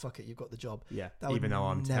what, Matt? Fuck it, you've got the job. Yeah. That even though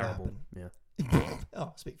I'm terrible. Happen. Yeah.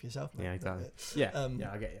 Speak for yourself, man. Yeah, exactly. Yeah,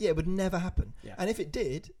 I get you. Yeah, it would never happen. Yeah. And if it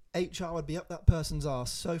did, HR would be up that person's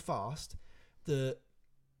ass so fast that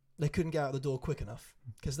they couldn't get out the door quick enough.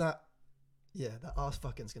 Because that ass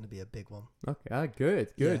fucking's going to be a big one. Okay,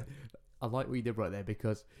 good. Yeah. I like what you did right there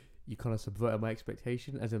because you kind of subverted my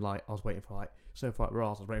expectation. As in, like, I was waiting for like so far I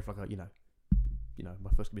was waiting for like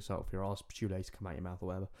my first gonna be sort of your ass shoelace come out your mouth or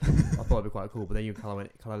whatever. I thought it'd be quite cool, but then you kind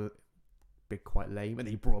of be quite lame, and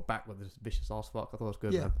then you brought it back with this vicious ass fuck. I thought it was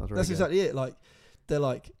good. Yeah, man. That was really that's good. exactly it. Like they're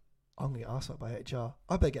like, I'm gonna get ass fucked by HR.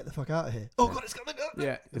 I better get the fuck out of here. Oh god, it's coming up.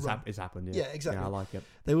 Yeah, it's happened. Yeah, exactly. Yeah, I like it.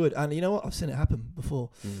 They would, and you know what? I've seen it happen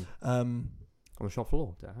before. On the shop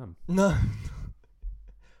floor, damn. No,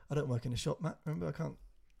 I don't work in a shop, Matt. Remember, I can't.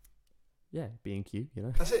 Yeah, B&Q,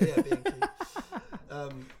 That's it. Yeah, B&Q.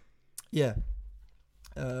 Yeah.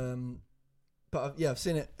 But I've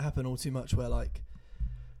seen it happen all too much where like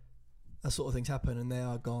that sort of things happen and they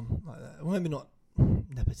are gone like that. Well, maybe not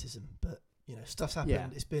nepotism, but stuff's happened. Yeah.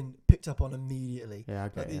 It's been picked up on immediately. Yeah,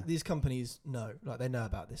 okay. Like, these companies know, like they know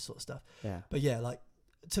about this sort of stuff. Yeah. But yeah, like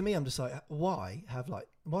to me, I'm just like, why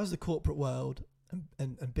is the corporate world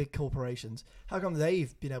and big corporations, how come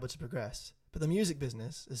they've been able to progress, but the music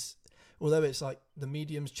business is, although it's like the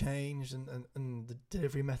medium's changed and the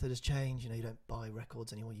delivery method has changed, you don't buy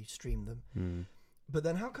records anymore, you stream them. But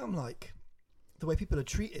then how come like the way people are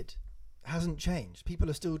treated hasn't changed? People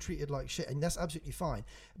are still treated like shit, and that's absolutely fine.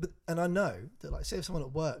 And I know that, like, say if someone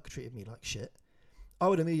at work treated me like shit, I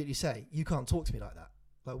would immediately say, you can't talk to me like that.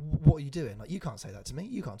 Like, what are you doing? Like, you can't say that to me.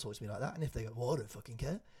 You can't talk to me like that. And if they go, well, I don't fucking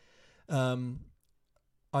care.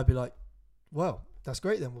 I'd be like, well, that's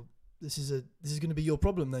great then. Well, this is going to be your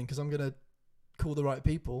problem then, because I'm going to call the right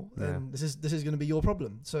people, and this is going to be your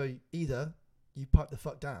problem. So either you pipe the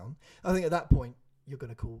fuck down. I think at that point you're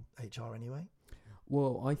going to call HR anyway.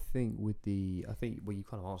 Well, I think you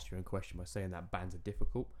kind of answered your own question by saying that bands are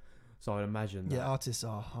difficult. So I'd imagine that artists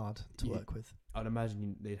are hard to work with. I'd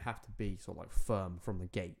imagine they'd have to be sort of like firm from the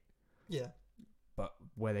gate. Yeah. But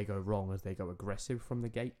where they go wrong is they go aggressive from the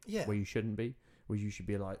gate. Yeah. Where you shouldn't be. Where you should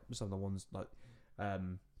be like some of the ones like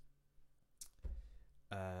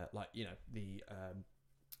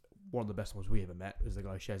one of the best ones we ever met is the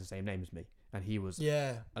guy who shares the same name as me, and he was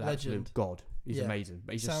an absolute god. He's amazing,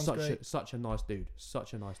 but he's just such a nice dude.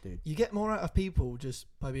 Such a nice dude. You get more out of people just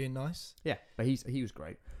by being nice. Yeah, but he was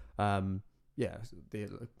great. One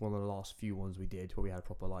of the last few ones we did where we had a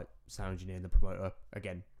proper like sound engineer and the promoter,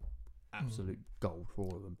 again, absolute gold for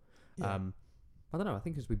all of them. I don't know. I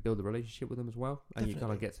think as we build a relationship with them as well, and Definitely. you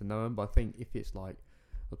kind of get to know them. But I think if it's like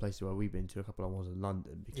the places where we've been to, a couple of ones in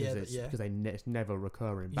London, because it's never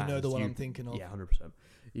recurring bands. You know the one I'm thinking of. Yeah, 100%.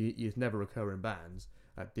 It's never recurring bands.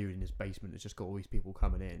 That dude in his basement has just got all these people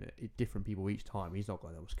coming in, different people each time. He's not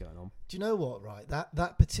going to know what's going on. Do you know what? Right,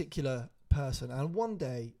 that particular person, and one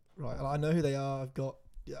day, right, I know who they are. I've got.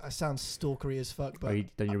 I sound stalkery as fuck, but you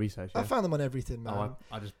done your research. I found them on everything, man. Oh,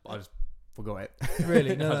 I just forgot it.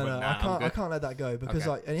 Really? No. Nah, I can't let that go because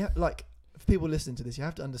for people listening to this, you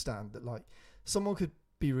have to understand that like someone could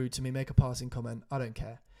be rude to me, make a passing comment. I don't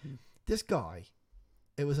care. This guy,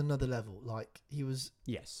 it was another level. Like he was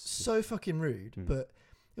so fucking rude, but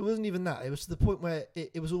it wasn't even that. It was to the point where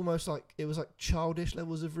it was almost like it was like childish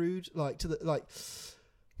levels of rude. Like to the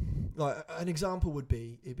like an example would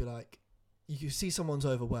be it'd be like you see someone's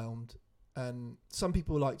overwhelmed, and some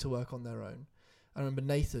people like to work on their own. I remember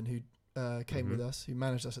Nathan, who came with us, who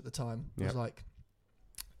managed us at the time, was like,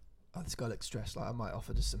 "Oh, this guy looks stressed. Like I might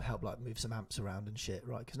offer just some help, like move some amps around and shit,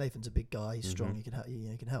 right? Because Nathan's a big guy, he's strong, he can help.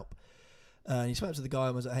 He can help." And he spoke up to the guy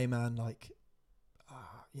and was like, "Hey man, like,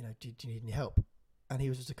 do you need any help?" And he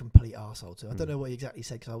was just a complete arsehole too. I don't know what he exactly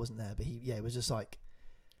said because I wasn't there, but it was just like,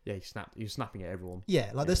 he was snapping at everyone.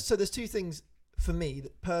 Yeah, like there's two things for me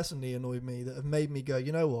that personally annoyed me that have made me go,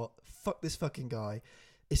 you know what, fuck this fucking guy.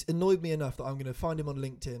 It's annoyed me enough that I'm going to find him on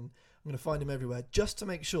LinkedIn. I'm going to find him everywhere just to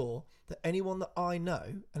make sure that anyone that I know,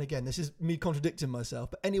 and again, this is me contradicting myself,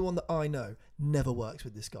 but anyone that I know never works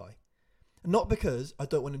with this guy. Not because I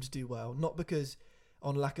don't want him to do well, not because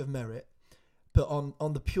on lack of merit, but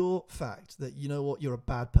on the pure fact that, you know what, you're a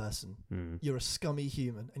bad person. You're a scummy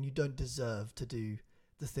human and you don't deserve to do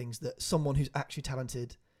the things that someone who's actually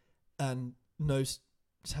talented and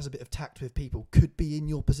has a bit of tact with people could be in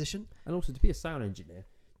your position. And also to be a sound engineer,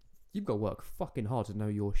 you've got to work fucking hard to know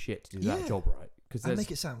your shit to do that job right. And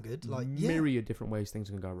make it sound good. Like myriad different ways things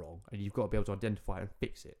can go wrong, and you've got to be able to identify it and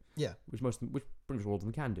fix it. Yeah, which pretty much all of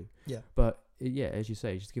them can do. Yeah, but as you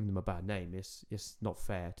say, just giving them a bad name, it's not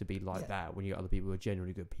fair to be like that when you got other people who are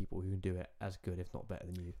genuinely good people who can do it as good, if not better,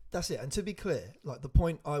 than you. That's it. And to be clear, like the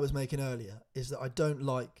point I was making earlier is that I don't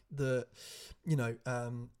like the,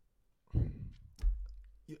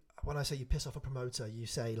 when I say you piss off a promoter, you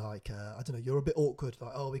say like, I don't know, you're a bit awkward.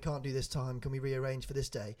 Like, oh, we can't do this time. Can we rearrange for this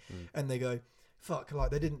day? And they go, fuck, like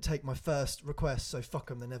they didn't take my first request, so fuck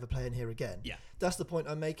them. They're never playing here again. Yeah, that's the point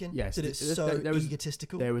I'm making. Yes, that it's so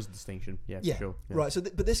egotistical. There was a distinction. Yeah, for sure. Yeah. Right. So,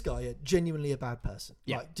 but this guy, genuinely a bad person.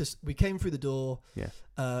 Yeah. Like, just we came through the door. Yeah.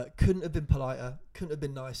 Couldn't have been politer. Couldn't have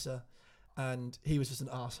been nicer, and he was just an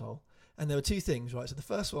asshole. And there were two things, right? So the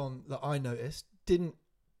first one that I noticed didn't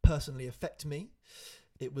personally affect me.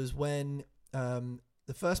 It was when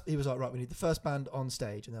he was like, right, we need the first band on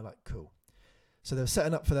stage, and they're like, cool. So they were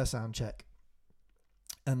setting up for their sound check.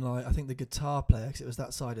 And like, I think the guitar player, because it was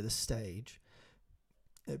that side of the stage,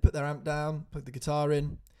 they put their amp down, put the guitar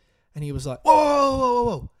in, and he was like,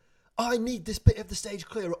 whoa, I need this bit of the stage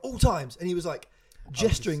clear at all times. And he was like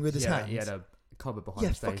gesturing with his hands. He had a cupboard behind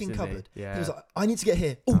the stage. Fucking cupboard. He was like, I need to get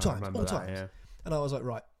here all times. Yeah. And I was like,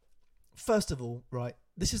 right, first of all, right,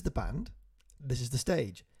 this is the band, this is the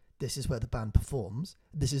stage, this is where the band performs,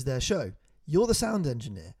 this is their show. You're the sound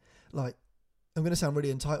engineer. Like, I'm going to sound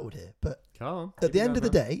really entitled here, but at the end of the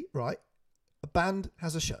day, right, a band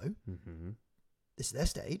has a show. Mm-hmm. This is their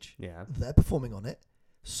stage. Yeah. They're performing on it.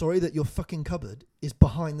 Sorry that your fucking cupboard is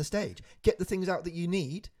behind the stage. Get the things out that you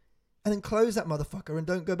need and then close that motherfucker and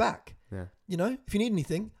don't go back. Yeah. You know, if you need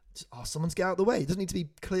anything, just ask someone to get out of the way. It doesn't need to be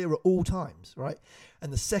clear at all times, right?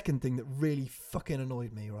 And the second thing that really fucking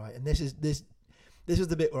annoyed me, right, and this is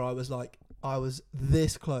the bit where I was like, I was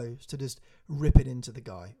this close to just ripping into the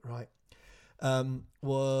guy, right?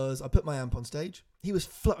 Was I put my amp on stage. He was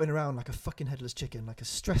fluttering around like a fucking headless chicken, like a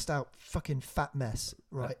stressed out fucking fat mess,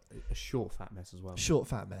 right? A short fat mess as well. Short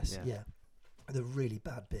fat mess, yeah. With a really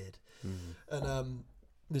bad beard. Mm. And I'm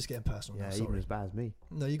just getting personal now, sorry. Even as bad as me.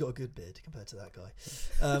 No, you got a good beard compared to that guy.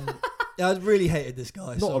 I really hated this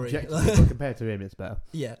guy, Not sorry. Objectively, but compared to him, it's better.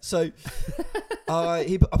 Yeah, so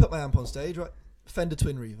I put my amp on stage, right? Fender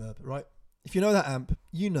twin reverb, right? If you know that amp,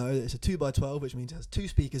 you know that it's a 2x12, which means it has two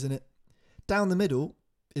speakers in it. Down the middle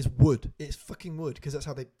is wood. It's fucking wood because that's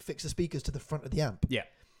how they fix the speakers to the front of the amp. Yeah.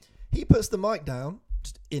 He puts the mic down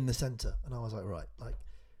just in the center, and I was like, right, like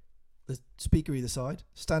the speaker either side.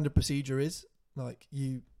 Standard procedure is like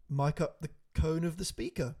you mic up the cone of the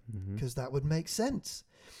speaker because that would make sense.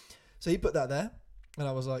 So he put that there, and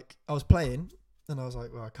I was playing, and I was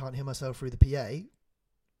like, well, I can't hear myself through the PA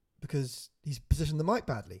because he's positioned the mic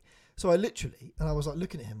badly. So I was like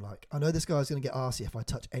looking at him like, I know this guy's going to get arsey if I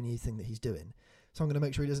touch anything that he's doing. So I'm going to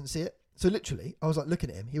make sure he doesn't see it. So literally, I was like looking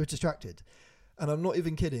at him. He was distracted. And I'm not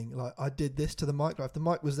even kidding. Like, I did this to the mic. Like, if the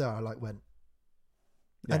mic was there, I like went.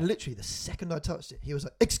 Yeah. And literally the second I touched it, he was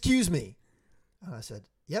like, "Excuse me." And I said,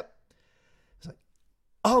 "Yep." He's like,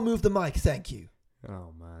 "I'll move the mic, thank you."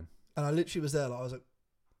 Oh, man. And I literally was there. Like, I was like,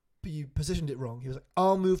 "But you positioned it wrong." He was like,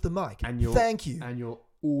 "I'll move the mic, thank you." And you're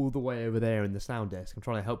all the way over there in the sound desk. I'm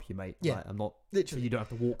trying to help you, mate. Yeah. Like, I'm not... Literally. So you don't have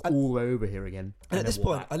to walk all the way over here again. And at this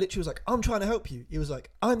point, I literally was like, "I'm trying to help you." He was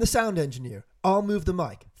like, "I'm the sound engineer. I'll move the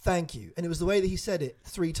mic. Thank you." And it was the way that he said it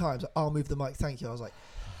 3 times. Like, "I'll move the mic. Thank you." I was like,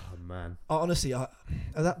 oh, man. Honestly, at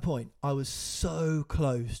that point, I was so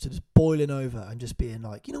close to just boiling over and just being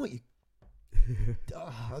like, "You know what, you..."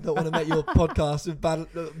 I don't want to make your podcast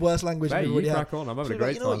with worst language. Hey, you crack on. I'm having a great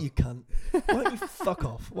time. You know what, you cunt? Why don't you fuck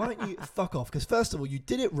off? Why don't you fuck off? Because first of all, you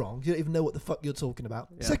did it wrong. You don't even know what the fuck you're talking about.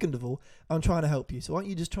 Yeah. Second of all, I'm trying to help you. So why don't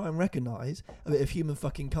you just try and recognise a bit of human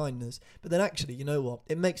fucking kindness? But then actually, you know what?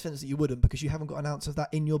 It makes sense that you wouldn't, because you haven't got an ounce of that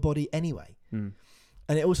in your body anyway. And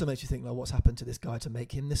it also makes you think, like, what's happened to this guy to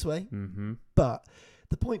make him this way? But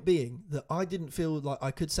the point being that I didn't feel like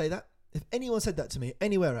I could say that. If anyone said that to me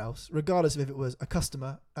anywhere else, regardless of if it was a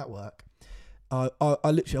customer at work, I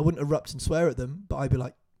wouldn't erupt and swear at them, but I'd be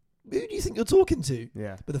like, "Who do you think you're talking to?"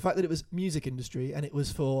 Yeah. But the fact that it was music industry and it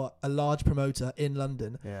was for a large promoter in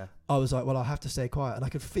London, I was like, well, I have to stay quiet. And I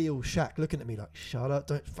could feel Shaq looking at me like, "Shut up,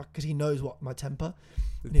 don't fuck," because he knows what my temper.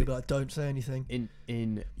 And he'd be like, "Don't say anything."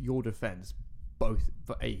 In your defence, both,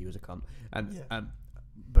 for he was a cunt, and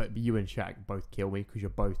but you and Shaq both kill me because you're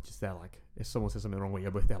both just there like, if someone says something wrong with you,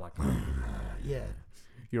 you're both there like, yeah.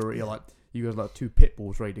 You're like, you guys are like 2 pit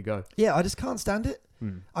bulls ready to go. Yeah, I just can't stand it.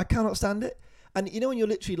 I cannot stand it. And you know when you're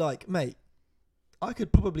literally like, "Mate, I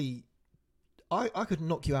could probably, I could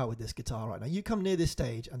knock you out with this guitar right now. You come near this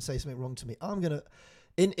stage and say something wrong to me, I'm gonna,"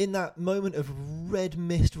 in that moment of red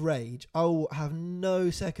mist rage, I will have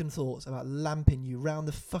no second thoughts about lamping you round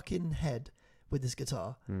the fucking head with this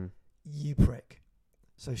guitar. You prick.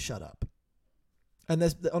 So shut up. And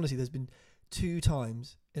there's been 2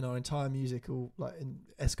 times in our entire musical, like, in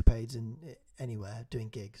escapades in anywhere doing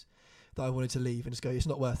gigs, that I wanted to leave and just go, "It's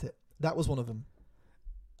not worth it." That was one of them.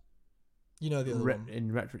 You know the other one.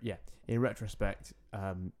 In retrospect,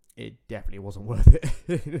 it definitely wasn't worth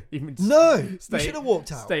it. Even we should have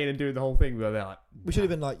walked out. Staying and doing the whole thing, where they're like, we should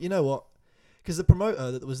have been like, "You know what?" Because the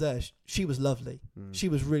promoter that was there, she was lovely. She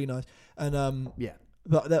was really nice, and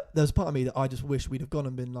But there was part of me that I just wish we'd have gone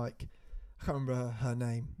and been like, I can't remember her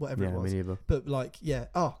name, whatever it was. Me neither. But like,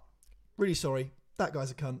 really sorry, that guy's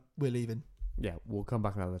a cunt, we're leaving. Yeah, we'll come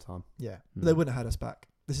back another time. Yeah, they wouldn't have had us back.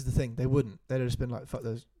 This is the thing, they wouldn't. They'd have just been like, "Fuck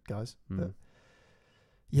those guys." But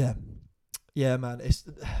yeah, man, it's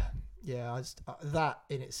that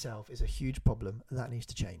in itself is a huge problem. That needs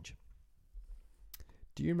to change.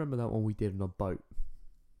 Do you remember that one we did on a boat?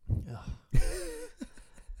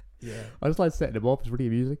 Yeah, I just like setting them off. It's really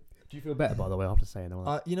amusing. Do you feel better, by the way, after saying all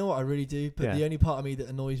that? You know what, I really do. But the only part of me that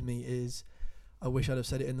annoys me is I wish I'd have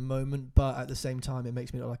said it in the moment. But at the same time, it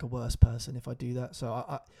makes me look like a worse person if I do that.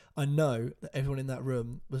 So I know that everyone in that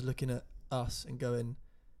room was looking at us and going,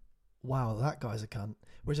 "Wow, that guy's a cunt."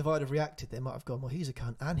 Whereas if I'd have reacted, they might have gone, "Well, he's a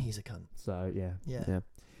cunt and he's a cunt." So yeah.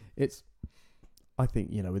 It's, I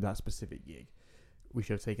think, with that specific gig, we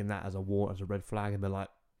should have taken that as a red flag and been like,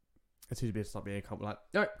 as soon as we start being a cunt, we're like,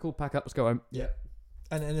 "All right, cool, pack up, let's go home." Yeah.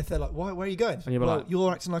 And if they're like, "Why? Where are you going?" And like,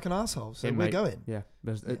 "You're acting like an asshole, so we're going." Yeah.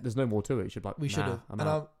 There's no more to it. You should we should have. And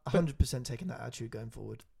I'm 100% taking that attitude going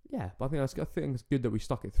forward. Yeah, but I think it's good that we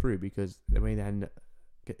stuck it through, because then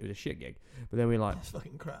it was a shit gig. But then we it's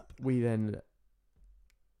fucking crap. We then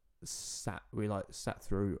sat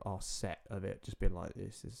through our set of it, just being like,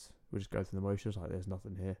 we'll just go through the motions, like there's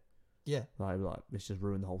nothing here. Yeah. Like let's just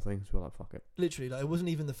ruin the whole thing. So we're like, fuck it. Literally, like, it wasn't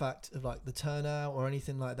even the fact of like the turnout or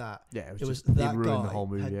anything like that. Yeah, it was that guy the whole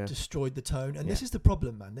movie, had destroyed the tone. And this is the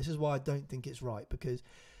problem, man. This is why I don't think it's right, because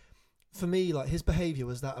for me, like, his behaviour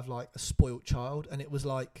was that of like a spoilt child, and it was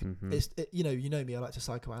like, you know me, I like to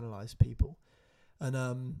psychoanalyze people, and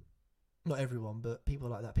not everyone, but people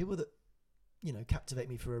like that, people that captivate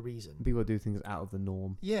me for a reason. People do things out of the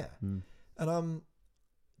norm. Yeah, and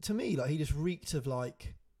to me, like, he just reeked of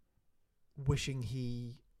like wishing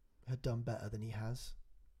he had done better than he has.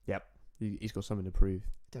 Yep, he's got something to prove.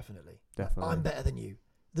 Definitely. I'm better than you.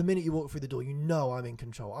 The minute you walk through the door, I'm in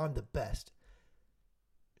control. I'm the best.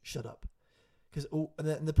 Shut up. Because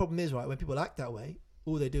and the problem is, right, when people act that way,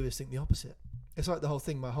 all they do is think the opposite. It's like the whole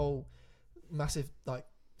thing. My whole massive like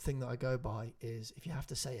thing that I go by is, if you have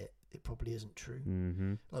to say it, it probably isn't true.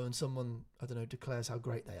 Like when someone, I don't know, declares how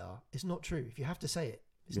great they are, it's not true. If you have to say it,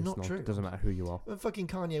 it's not true. It doesn't matter who you are. When fucking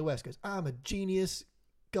Kanye West goes, "I'm a genius,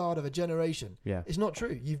 god of a generation," yeah, it's not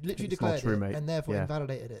true. You've literally declared it, mate. And therefore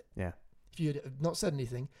invalidated it. Yeah, If you had not said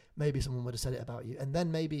anything, maybe someone would have said it about you, and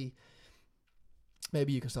then maybe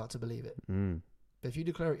you can start to believe it. But if you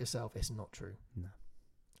declare it yourself, it's not true. No.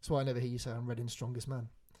 That's why I never hear you say I'm Reading's strongest man.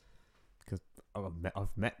 Because I've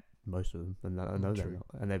met most of them, and I know them,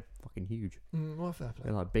 and they're fucking huge. Well, fair play.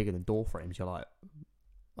 They're like bigger than door frames. You're like,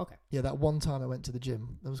 okay. Yeah, that one time I went to the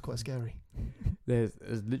gym, that was quite scary. There's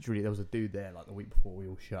literally, there was a dude there like the week before we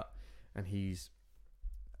all shut, and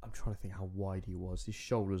I'm trying to think how wide he was. His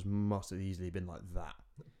shoulders must have easily been like that.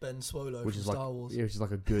 Ben Swolo which from is Star like, Wars. Yeah, which is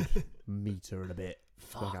like a good meter and a bit.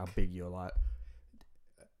 Fuck. Like how big you're like.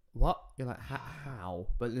 What? You're like, how?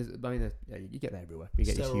 But you get there everywhere. You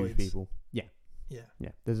get these huge people. Yeah.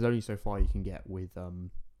 There's only so far you can get with the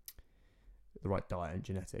right diet and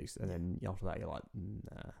genetics, and then after that you're like,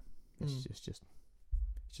 nah, it's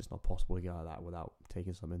just not possible to get like that without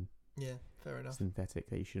taking something. Yeah, fair enough. Synthetic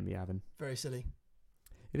that you shouldn't be having. Very silly.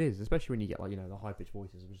 It is, especially when you get like the high pitched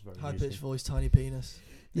voices, which is very high pitched voice, tiny penis.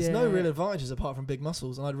 There's no real advantages apart from big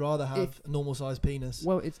muscles, and I'd rather have a normal sized penis.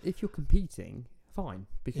 Well, it's if you're competing, fine,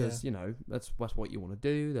 because that's what you want to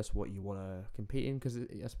do. That's what you want to compete in, because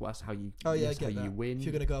that's how you. Oh yeah, that's how you win. If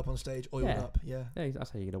you're going to go up on stage, oiled up, yeah,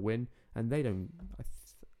 that's how you're going to win. And they don't.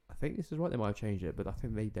 I think this is right. They might have changed it, but I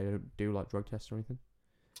think they don't do like drug tests or anything.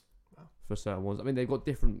 Wow. For certain ones, I mean, they've got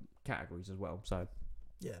different categories as well. So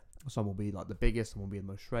yeah, some will be like the biggest, some will be the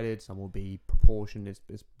most shredded, some will be proportion.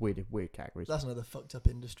 It's weird categories. That's another fucked up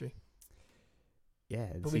industry. Yeah,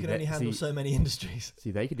 but we can only handle so many industries.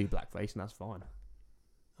 See, they could do blackface, and that's fine.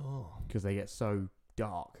 Oh, because they get so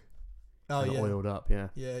dark. Oh and yeah, oiled up. Yeah.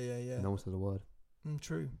 Yeah. No one says a word.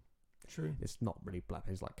 True. It's not really black.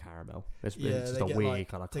 It's like caramel. It's just a weird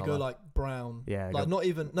kind of They colour. go like brown. Yeah. Like not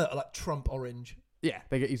even like Trump orange. Yeah,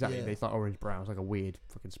 they get exactly. Yeah. It's like orange brown. It's like a weird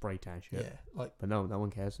fucking spray tan shit. Yeah, like. But no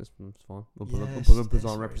one cares. It's fine. We'll put them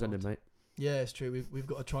on represented, mate. Yeah, it's true. We've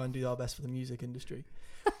got to try and do our best for the music industry.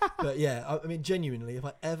 But yeah, I mean, genuinely, if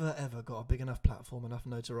I ever got a big enough platform, enough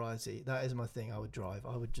notoriety, that is my thing. I would drive.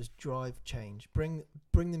 I would just drive change. Bring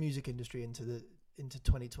the music industry into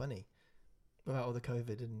 2020, without all the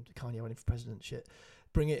COVID and Kanye running for president shit.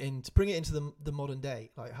 Bring it into the modern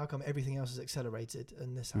day. Like, how come everything else is accelerated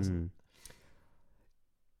and this hasn't?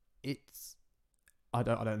 I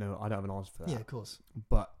don't know. I don't have an answer for that. Yeah, of course.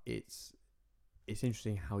 But it's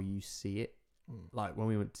interesting how you see it. Like when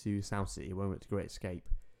we went to South City, when we went to Great Escape,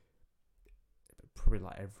 probably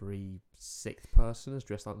like every sixth person is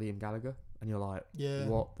dressed like Liam Gallagher, and you're like,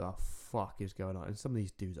 what the fuck is going on? And some of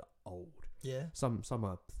these dudes are old. Yeah. Some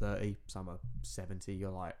are 30, some are 70.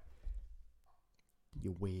 You're like,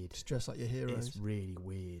 you're weird. Just dressed like your heroes. It's really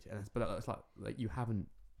weird, but it's like you haven't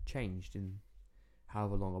changed in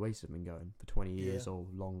however long Oasis have been going for 20 years or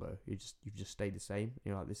longer. You've just stayed the same.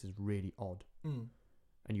 You're like, this is really odd.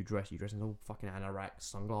 And you dress in all fucking anoraks,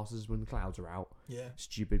 sunglasses when the clouds are out. Yeah.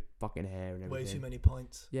 Stupid fucking hair and everything. Way too many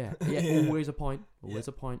pints. Yeah. Always a pint. Always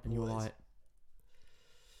a pint. And you're like,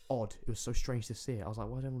 odd. It was so strange to see it. I was like,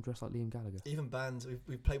 why does everyone dress like Liam Gallagher? Even bands.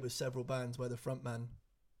 We've played with several bands where the front man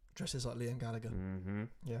dresses like Liam Gallagher. Mm-hmm.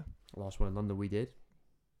 Yeah. Last one in London we did.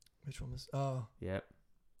 Which one was? Oh. Yeah.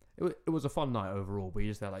 It was a fun night overall, but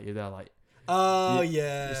you're there like. Oh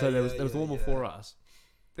yeah. So there was the one before us.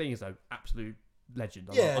 Thing is though, absolute legend.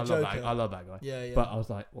 I love that guy. Yeah. But I was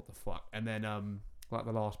like, what the fuck? And then like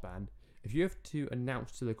the last band, if you have to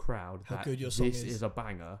announce to the crowd how that good your song this is a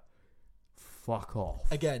banger, fuck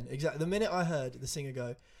off. Again, exactly. The minute I heard the singer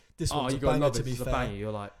go, "This one's a banger," love to be fair, banger,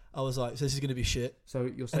 you're like, I was like, so this is going to be shit. So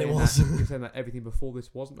you're saying you're saying that everything before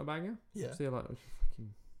this wasn't a banger? Yeah. So you're like,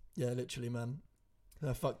 fucking. Yeah, literally, man.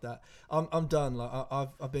 No, fuck that. I'm done. Like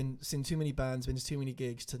I've been seeing too many bands, been to too many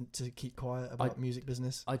gigs to keep quiet about music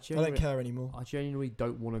business. I don't care anymore. I genuinely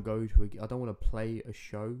don't want to go to I don't want to play a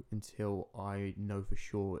show until I know for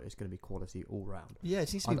sure it's going to be quality all round. Yeah,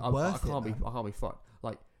 it needs to be worth it. I can't be fucked.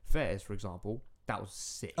 Like Fairs, for example, that was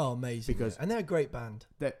sick. Oh, amazing! Because and they're a great band.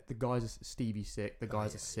 The guys are Stevie's sick. The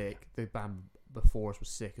guys are sick. The band before us was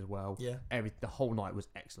sick as well. Yeah. The whole night was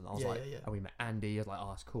excellent. I was and we met Andy. I was like,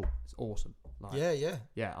 oh, it's cool. It's awesome. Like,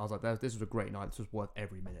 yeah. I was like, this was a great night. This was worth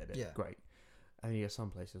every minute of it. Yeah. Great. And you get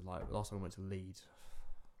some places like last time I went to Leeds.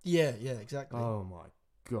 Yeah, exactly. Oh my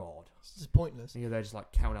god. It's just pointless. And you're there just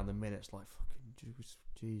like counting down the minutes, like fucking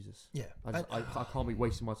Jesus. Yeah. I can't be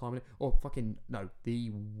wasting my time in it. Or fucking no.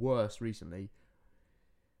 The worst recently.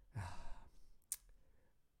 I'm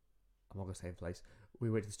not gonna say the place. We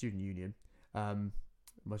went to the student union.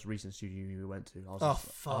 Most recent student union we went to.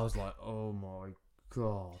 I was like, oh my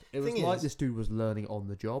god. It was like this dude was learning on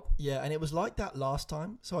the job. Yeah, and it was like that last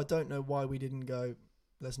time. So I don't know why we didn't go,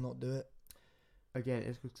 let's not do it. Again,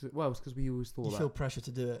 it's because we always thought you feel pressure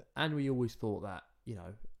to do it. And we always thought that,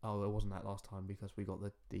 oh, it wasn't that last time because we got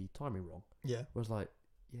the timing wrong. Yeah. Whereas like,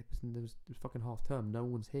 yeah, but there was fucking half term. No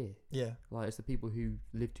one's here. Yeah. Like, it's the people who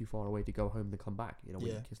live too far away to go home and come back in a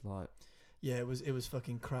week. It's like, yeah, it was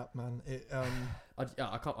fucking crap, man.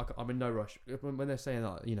 I'm in no rush. When they're saying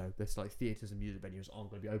that, you know, there's like theatres and music venues aren't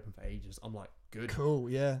going to be open for ages, I'm like, good, cool,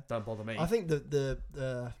 yeah. Don't bother me. I think that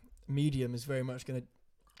the medium is very much going to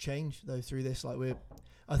change though through this. Like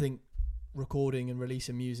I think recording and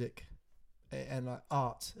releasing music and like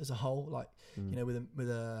art as a whole, like you know, with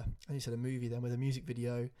a and you said a movie, then with a music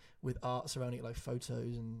video with art surrounding it, like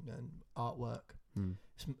photos and artwork.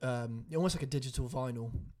 It's, almost like a digital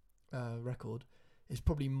vinyl record is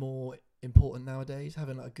probably more important nowadays.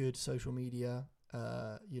 Having like a good social media,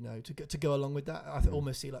 you know, to go along with that. I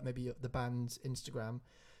almost see like maybe the band's Instagram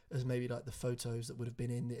as maybe like the photos that would have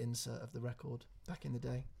been in the insert of the record back in the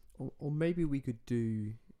day. Or maybe we could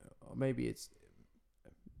do, maybe it's,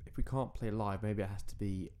 if we can't play live, maybe it has to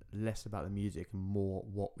be less about the music and more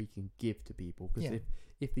what we can give to people. Because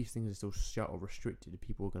if these things are still shut or restricted,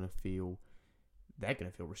 people are going to feel, they're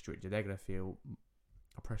going to feel restricted. They're going to feel,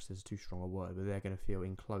 oppressed is too strong a word, but they're going to feel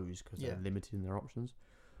enclosed because they're limited in their options.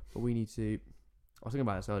 But we need to, I was thinking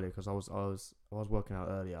about this earlier because I was working out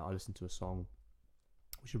earlier. I listened to a song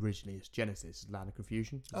which originally is Genesis, Land of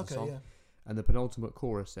Confusion. Okay, song. yeah. And the penultimate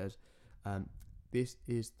chorus says, this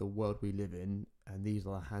is the world we live in, and these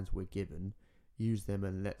are the hands we're given. Use them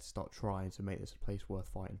and let's start trying to make this a place worth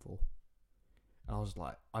fighting for. And I was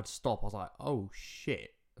like, I'd stop. I was like, oh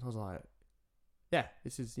shit. I was like, yeah,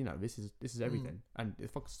 this is, you know, this is everything. And the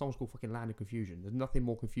song's called fucking Land of Confusion. There's nothing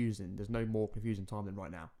more confusing. There's no more confusing time than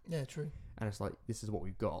right now. Yeah, true. And it's like, this is what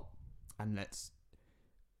we've got, and let's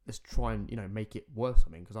try and, you know, make it worth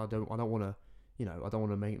something. Because I don't want to, you know, I don't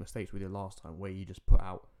want to make mistakes we did last time where you just put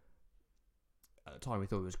out. At the time we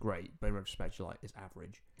thought it was great, but in retrospect you're like, it's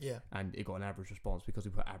average. Yeah. And it got an average response because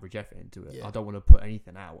we put average effort into it. Yeah. I don't want to put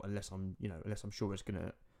anything out unless I'm sure it's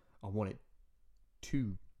gonna, I want it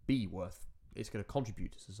to be worth. It's going to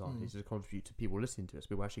contribute to society. It's going to contribute to people listening to us.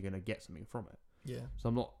 People are actually going to get something from it. Yeah. So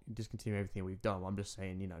I'm not discontinuing everything we've done. I'm just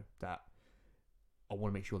saying, you know, that I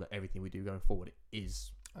want to make sure that everything we do going forward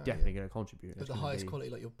is definitely going to contribute. At the highest quality,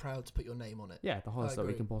 like you're proud to put your name on it. Yeah, the highest that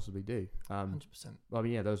we can possibly do. 100%. I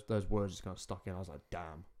mean, yeah, those words just kind of stuck in. I was like,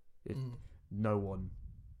 damn. No one,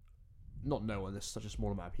 there's such a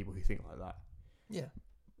small amount of people who think like that. Yeah.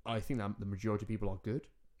 I think that the majority of people are good.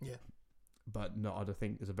 Yeah. But no, I don't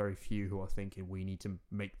think there's a very few who are thinking we need to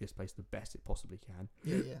make this place the best it possibly can.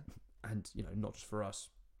 Yeah, yeah. And, you know, not just for us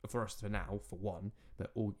for now, for one,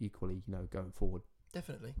 but all equally, you know, going forward.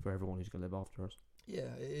 Definitely. For everyone who's going to live after us.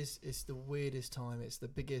 Yeah, it is. It's the weirdest time. It's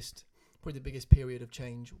probably the biggest period of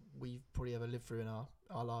change we've probably ever lived through in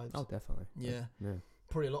our lives. Oh, definitely. Yeah. Yeah.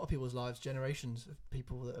 Probably a lot of people's lives, generations of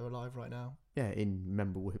people that are alive right now. Yeah, in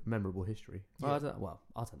memorable history. Yeah. I don't know.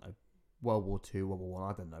 World War II, World War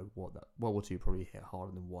I don't know what that. World War II probably hit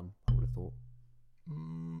harder than one, I would have thought.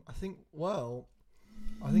 I think World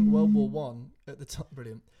War One at the time,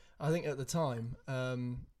 brilliant. I think at the time,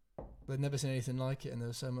 they'd never seen anything like it, and there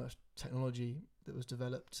was so much technology that was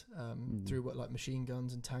developed through like machine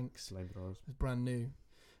guns and tanks. It was brand new.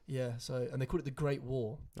 Yeah, so, and they called it the Great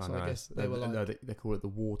War. So I guess they were like... No, they call it the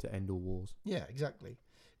war to end all wars. Yeah, exactly.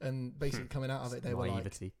 And basically coming out of it, they were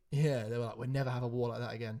naivety. Like... Yeah, they were like, we'll never have a war like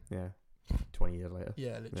that again. Yeah. 20 years later.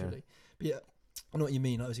 Yeah, literally. Yeah. But yeah, I know what you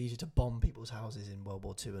mean. Like, it was easier to bomb people's houses in World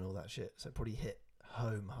War II and all that shit. So it probably hit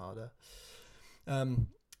home harder.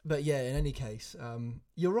 But yeah, in any case,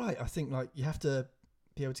 you're right. I think like you have to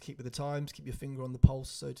be able to keep with the times, keep your finger on the pulse,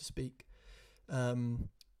 so to speak.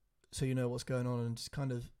 So you know what's going on, and just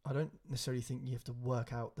kind of, I don't necessarily think you have to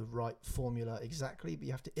work out the right formula exactly, but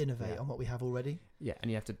you have to innovate on what we have already. Yeah, and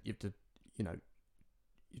you have to, you know,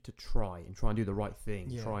 to try and do the right thing.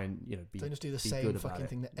 Yeah. Try and, you know, don't just do the same fucking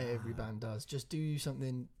thing that every band does. Just do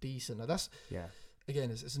something decent. Now that's again,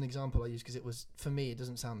 it's an example I use because it was, for me, it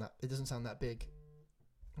doesn't sound that big.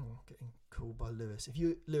 Oh, getting called by Lewis. If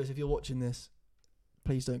you're watching this,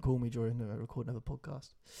 please don't call me during recording of a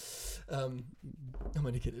podcast. I'm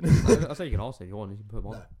only kidding. I'll say you can ask if you want. You can put them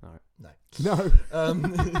on. No. All right.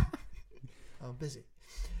 No. I'm busy.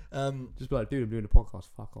 Just be like, dude, I'm doing a podcast.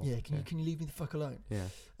 Fuck off. Yeah, can you leave me the fuck alone? Yeah.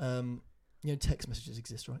 You know, text messages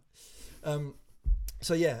exist, right?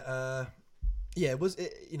 So yeah, it was.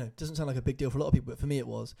 You know, doesn't sound like a big deal for a lot of people, but for me it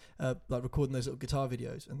was. Like recording those little guitar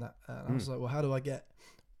videos and that. And I was like, well, how do I get?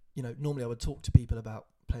 You know, normally I would talk to people about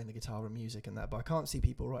playing the guitar and music and that, but I can't see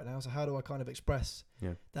people right now. So how do I kind of express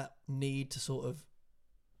that need to sort of,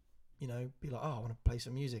 you know, be like, oh, I want to play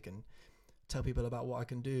some music and tell people about what I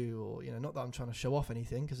can do, or, you know, not that I'm trying to show off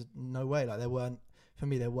anything, because no way, like for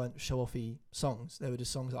me, they weren't show-offy songs. They were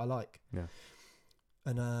just songs that I like. Yeah.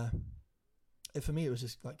 And for me, it was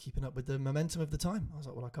just like keeping up with the momentum of the time. I was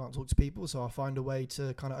like, well, I can't talk to people, so I'll find a way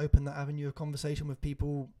to kind of open that avenue of conversation with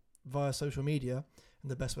people via social media. And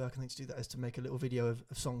the best way I can think to do that is to make a little video of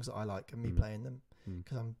songs that I like and me playing them,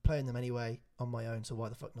 because I'm playing them anyway on my own. So why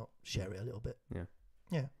the fuck not share it a little bit? Yeah.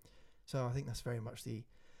 Yeah. So I think that's very much the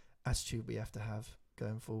attitude we have to have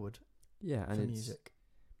going forward. Yeah, and for music.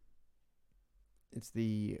 It's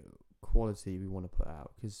the quality we want to put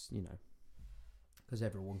out, because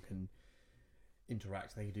everyone can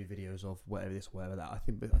interact. They can do videos of whatever this, whatever that. I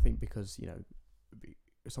think because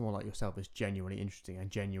someone like yourself is genuinely interesting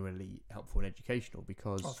and genuinely helpful and educational.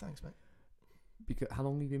 Because thanks, mate. Because how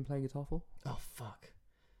long have you been playing guitar for? Oh fuck.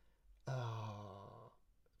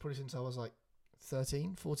 Probably since I was like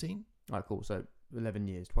 13, 14. Alright, cool. So 11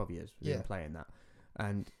 years, 12 years you've been playing that,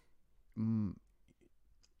 and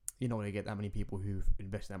you're not going to get that many people who've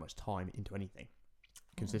invested that much time into anything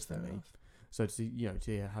consistently. So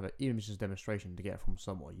to have it, even if it's just a demonstration, to get it from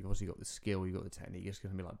someone, you've obviously got the skill, you've got the technique. It's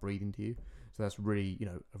going to be like breathing to you. So that's really,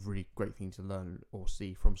 a really great thing to learn or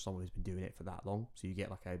see from someone who's been doing it for that long. So you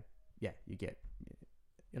get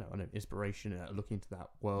an inspiration, a look into that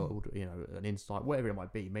world, an insight, whatever it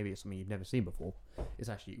might be. Maybe it's something you've never seen before. It's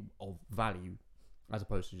actually of value, as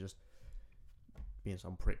opposed to just being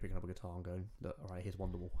some prick picking up a guitar and going, look, all right, here's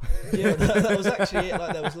Wonderwall. Yeah, that was actually it.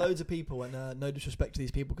 Like, there was loads of people, and no disrespect to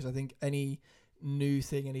these people, because I think any new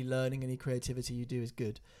thing, any learning, any creativity you do is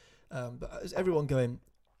good. But as everyone going,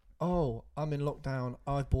 oh, I'm in lockdown,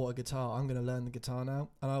 I've bought a guitar, I'm going to learn the guitar now.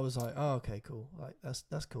 And I was like, oh, okay, cool. Like,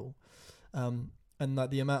 that's cool. And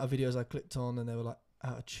like the amount of videos I clicked on, and they were like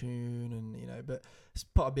out of tune, and but it's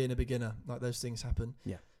part of being a beginner. Like, those things happen.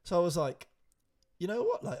 Yeah. So I was like, you know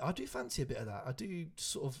what? Like, I do fancy a bit of that. I do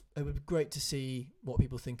sort of. It would be great to see what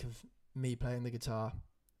people think of me playing the guitar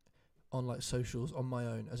on like socials on my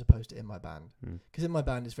own, as opposed to in my band. Because in my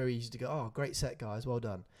band, it's very easy to go, oh, great set, guys, well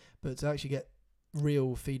done. But to actually get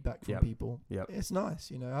real feedback from people, it's nice.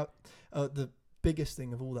 The biggest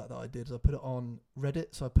thing of all that I did is I put it on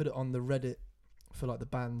Reddit. So I put it on the Reddit for like the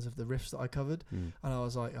bands of the riffs that I covered, and I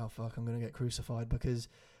was like, oh fuck, I'm gonna get crucified, because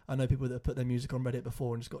I know people that have put their music on Reddit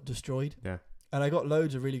before and just got destroyed. Yeah. And I got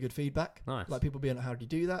loads of really good feedback. Nice. Like, people being like, how do you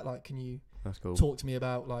do that? Like, can you That's cool. talk to me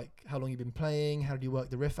about like how long you've been playing? How do you work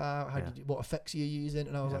the riff out? What effects are you using?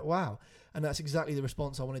 And I was like, wow. And that's exactly the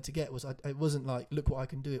response I wanted to get. It wasn't like, look what I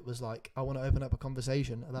can do. It was like, I want to open up a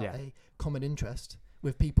conversation about a common interest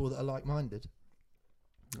with people that are like-minded.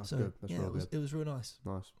 That's good. That's real good. It was real nice.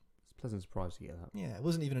 Nice. It's a pleasant surprise to get that. Yeah, it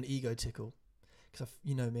wasn't even an ego tickle, because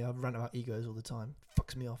you know me, I rant about egos all the time.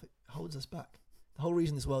 Fucks me off. It holds us back. The whole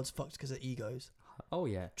reason this world's fucked because of egos. Oh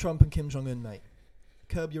yeah. Trump and Kim Jong-un, mate.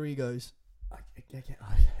 Curb your egos.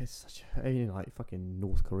 It's such like fucking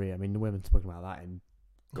North Korea. I mean, we haven't spoken about that in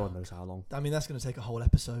God knows how long. I mean, that's going to take a whole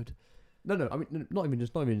episode. No. I mean, not even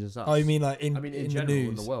just us. Oh, you mean like in general, the news,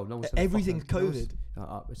 in the world, no one said everything's COVID.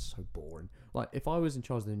 It's so boring. Like, if I was in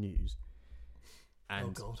charge of the news,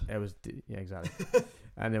 and it was exactly,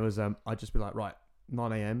 and there was I'd just be like, right,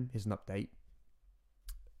 9 a.m. here's an update,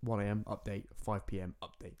 1 a.m. update, 5 p.m.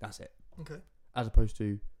 update. That's it. Okay. As opposed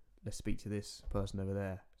to, let's speak to this person over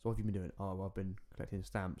there. So what have you been doing? Oh, well, I've been collecting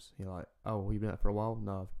stamps. You're like, oh, well, you've been at for a while?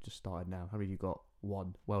 No, I've just started now. How many have you got?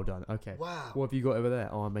 1. Well done. Okay. Wow. What have you got over there?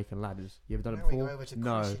 Oh, I'm making ladders. You ever done it We before? go over to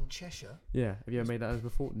No. Chris in Cheshire. Yeah. Have you ever made ladders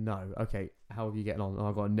before? No. Okay. How have you getting on? Oh,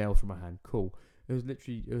 I've got a nail through my hand. Cool. It was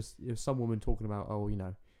literally, it was some woman talking about,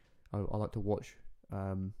 I like to watch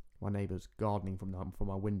my neighbours gardening from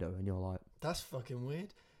my window, and you're like, that's fucking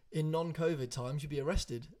weird. In non-COVID times, you'd be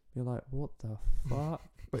arrested. You're like, what the fuck?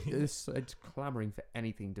 But it's clamouring for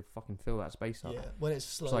anything to fucking fill that space up. Yeah, when it's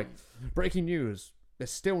slow. It's like, breaking news.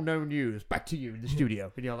 There's still no news. Back to you in the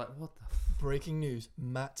studio. And you're like, what the breaking news.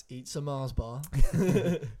 Matt eats a Mars bar.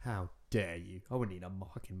 How dare you? I wouldn't eat a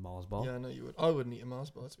fucking Mars bar. Yeah, I know you would. I wouldn't eat a Mars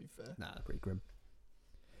bar, to be fair. Nah, that's pretty grim.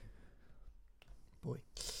 Boy.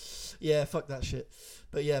 Yeah, fuck that shit.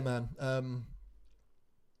 But yeah, man.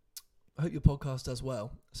 I hope your podcast does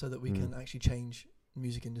well, so that we can actually change the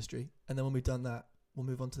music industry. And then when we've done that, we'll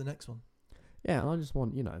move on to the next one. Yeah, and I just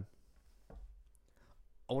want, I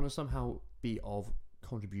want to somehow be of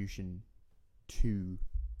contribution to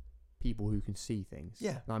people who can see things.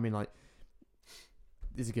 Yeah. I mean, like,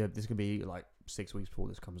 this is gonna be like 6 weeks before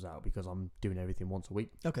this comes out, because I'm doing everything once a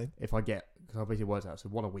week. Okay. If I get, because I basically worked out, so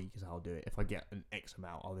 1 a week is how I'll do it. If I get an X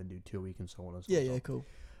amount, I'll then do 2 a week, and so on and so on. Yeah, cool.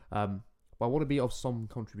 But I want to be of some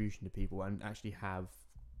contribution to people and actually have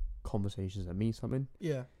conversations that mean something.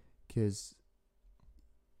 Yeah. Because,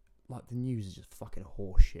 like the news is just fucking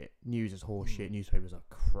horse shit. News is horse shit. Newspapers are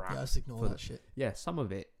crap. Yeah, let's ignore that shit. Yeah, some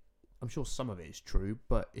of it, I'm sure some of it is true,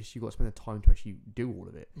 but it's you got to spend the time to actually do all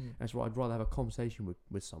of it. And so I'd rather have a conversation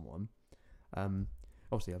with someone.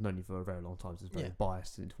 Obviously, I've known you for a very long time, so it's very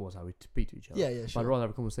biased towards how we speak to each other. Yeah, yeah, sure. But I'd rather have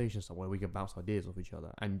a conversation somewhere we can bounce ideas off each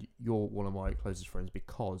other. And you're one of my closest friends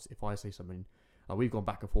because if I say something, we've gone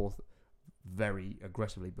back and forth very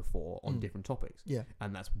aggressively before on different topics. Yeah.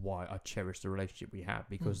 And that's why I cherish the relationship we have,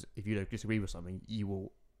 because if you don't disagree with something, you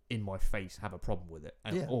will, in my face, have a problem with it.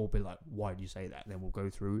 And or be like, why do you say that? And then we'll go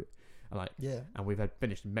through it. And and we've had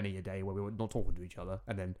finished many a day where we were not talking to each other,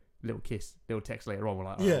 and then little kiss, little text later on, we're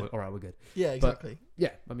like, all right, we're good. Yeah, exactly.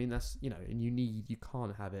 But, I mean, that's, and you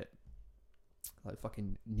can't have it like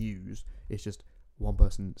fucking news. It's just one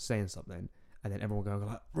person saying something, and then everyone going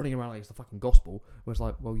like running around like it's the fucking gospel. Where it's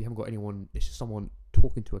like, well, you haven't got anyone. It's just someone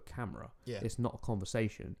talking to a camera. Yeah. It's not a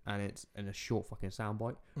conversation, and it's in a short fucking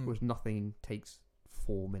soundbite, whereas nothing takes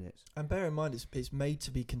 4 minutes. And bear in mind, it's made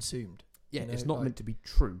to be consumed. Yeah, it's not meant to be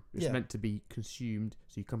true. It's meant to be consumed,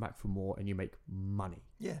 so you come back for more and you make money.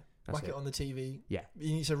 Yeah. Whack it on the TV. Yeah.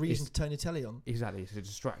 It's a reason to turn your telly on. Exactly. It's a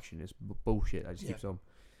distraction. It's bullshit that just keeps on.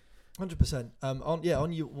 100%. On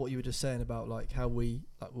what you were just saying about like how we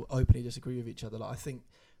will openly disagree with each other. Like I think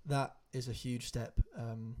that is a huge step.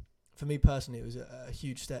 For me personally, it was a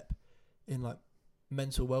huge step in like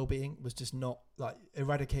mental well-being. Was just not like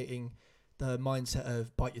eradicating the mindset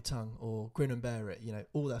of bite your tongue or grin and bear it,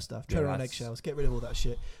 all that stuff. Tread on eggshells, get rid of all that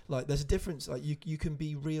shit. Like, there's a difference. Like, you can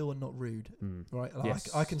be real and not rude, right? Like,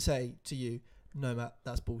 yes. I can say to you, no, Matt,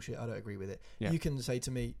 that's bullshit. I don't agree with it. Yeah. You can say to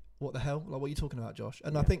me, what the hell? Like, what are you talking about, Josh?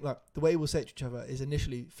 And I think, like, the way we'll say it to each other is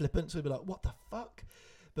initially flippant. So we'll be like, what the fuck?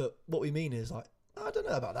 But what we mean is, like, I don't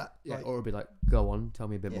know about that. Yeah, like, or it'll be like, go on, tell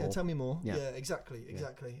me a bit more. Yeah, tell me more. Yeah, exactly.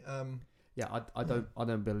 I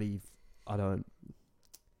don't believe,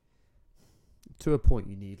 to a point,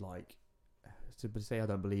 you need like to say I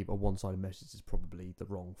don't believe a one-sided message is probably the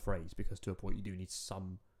wrong phrase, because to a point you do need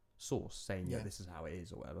some source saying this is how it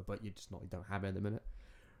is or whatever, but you don't have it in a minute.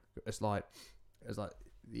 It's like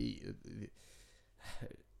the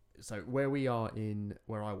so where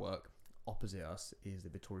I work, opposite us is the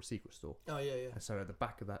Victoria's Secret store. Oh yeah. And so at the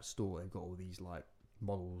back of that store they've got all these like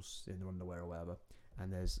models in their underwear or whatever,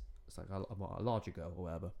 and it's like a larger girl or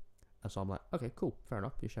whatever. And so I'm like, okay, cool, fair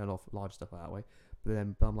enough. You're showing off large stuff that way. But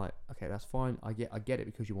I'm like, okay, that's fine. I get it,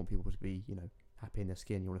 because you want people to be, happy in their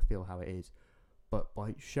skin. You want to feel how it is. But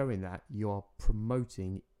by showing that, you are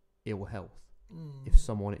promoting ill health. If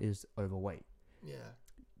someone is overweight,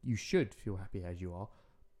 you should feel happy as you are.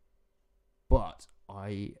 But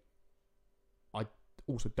I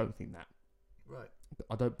also don't think that. Right.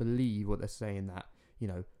 I don't believe what they're saying, that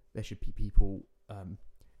there should be people.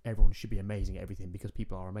 Everyone should be amazing at everything because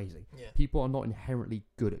people are amazing. Yeah. People are not inherently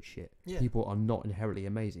good at shit. Yeah. People are not inherently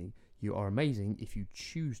amazing. You are amazing if you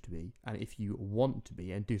choose to be, and if you want to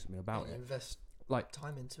be and do something about it. Invest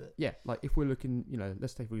time into it. Yeah, like if we're looking,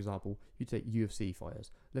 let's take, for example, you take UFC fighters.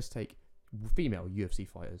 Let's take female UFC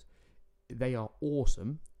fighters. They are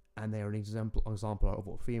awesome, and they are an example of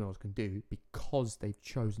what females can do because they've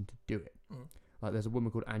chosen to do it. Like there's a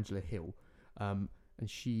woman called Angela Hill, and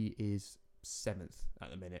she is 7th at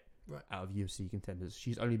the minute out of UFC contenders.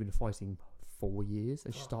 She's only been fighting 4 years,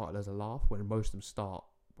 and she started as a laugh, when most of them start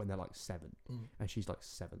when they're like 7, and she's like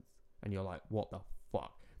 7th, and you're like, what the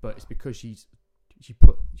fuck? But it's because she's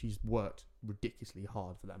worked ridiculously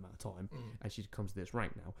hard for that amount of time, and she's come to this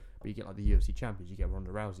rank now. But you get like the UFC champions, you get Ronda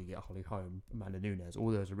Rousey, you get Holly Holm, Amanda Nunes, all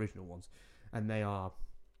those original ones, and they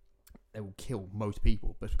will kill most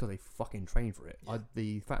people, but it's because they fucking train for it.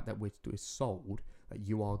 The fact that we're sold that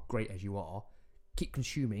you are great as you are, keep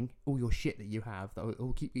consuming all your shit that you have,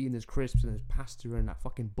 keep eating those crisps and this pasta and that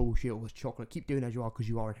fucking bullshit, all this chocolate, keep doing as you are because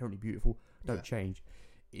you are inherently beautiful, don't change,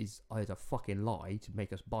 is a fucking lie to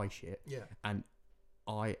make us buy shit. And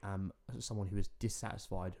I am someone who is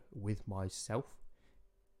dissatisfied with myself.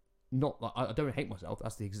 Not like I don't hate myself,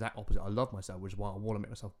 that's the exact opposite. I love myself, which is why I want to make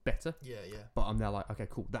myself better. But I'm now like, okay,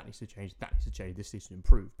 cool, that needs to change, this needs to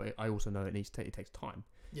improve. But I also know it takes time.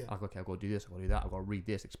 Like, okay, I've got to do this, I've got to do that, I've got to read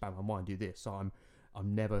this, expand my mind, do this. So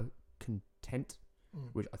I'm never content,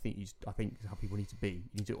 which I think is how people need to be.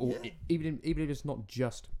 You need to even if it's not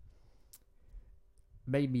just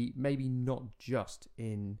maybe not just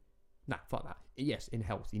in fuck that. Yes, in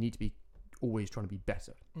health, you need to be always trying to be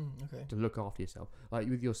better, to look after yourself. Like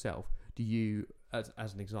with yourself, do you, as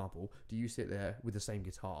an example, do you sit there with the same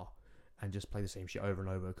guitar and just play the same shit over and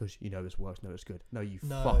over because this works, it's good? No, you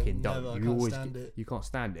fucking don't. You can't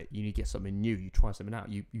stand it. You need to get something new. You try something out.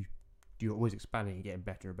 You're always expanding and getting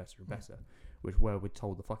better and better and better. Which where we're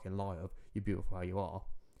told the fucking lie of you're beautiful how you are.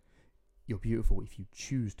 you're beautiful if you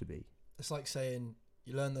choose to be. It's like saying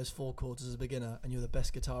you learn those 4 chords as a beginner and you're the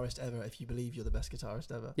best guitarist ever if you believe you're the best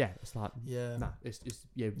guitarist ever. Yeah, it's like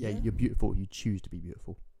you're beautiful. You choose to be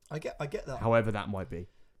beautiful. I get that. However that might be.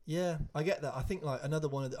 Yeah, I get that. I think like another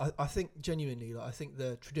one of I think genuinely, like I think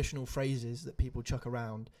the traditional phrases that people chuck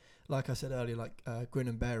around, like I said earlier, like grin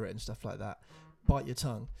and bear it and stuff like that, bite your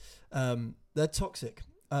tongue, they're toxic.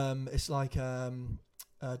 It's like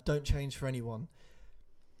don't change for anyone.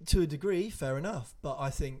 To a degree, fair enough. But I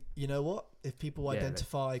think, you know what? If people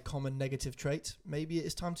identify common negative traits, maybe it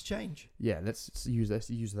is time to change. Yeah, let's use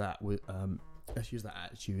that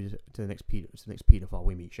attitude to the next paedophile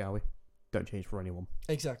we meet, shall we? Don't change for anyone.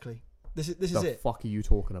 Exactly. This is it. The fuck are you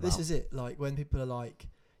talking about? This is it. Like when people are like,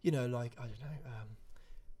 like I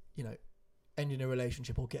don't know, ending a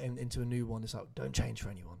relationship or getting into a new one, it's like, don't change for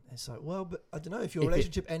anyone. It's like, well, but I don't know, if your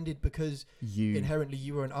relationship ended because inherently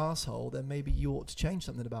you were an asshole, then maybe you ought to change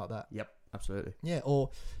something about that. Yep, absolutely. Yeah,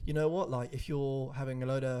 or you know what, like if you're having a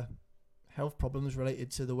load of health problems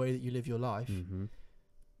related to the way that you live your life,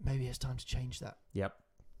 maybe it's time to change that. Yep.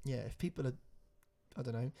 Yeah, if people are, I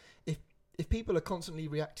don't know, if people are constantly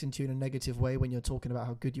reacting to you in a negative way when you're talking about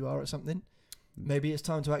how good you are at something, maybe it's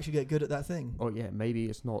time to actually get good at that thing. Oh yeah, maybe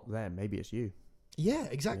it's not them, maybe it's you. Yeah,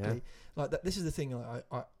 exactly. Yeah. Like that. This is the thing.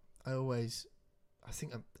 I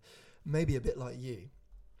think I'm maybe a bit like you.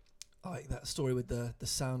 Like that story with the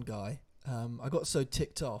sound guy. I got so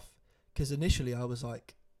ticked off because initially I was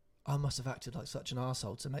like, I must have acted like such an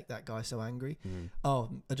arsehole to make that guy so angry. Oh,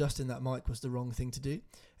 adjusting that mic was the wrong thing to do.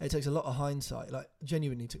 It takes a lot of hindsight. Like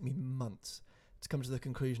genuinely took me months to come to the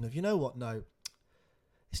conclusion of, you know what? No,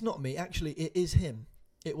 it's not me. Actually, it is him.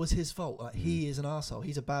 It was his fault. Like he is an arsehole.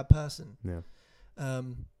 He's a bad person. Yeah.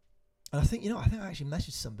 And I think, I actually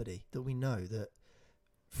messaged somebody that we know that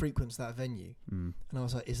frequents that venue. And I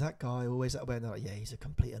was like, is that guy always that way? And they're like, yeah, he's a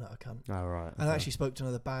complete and utter cunt. Oh, right. And I actually spoke to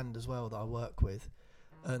another band as well that I work with.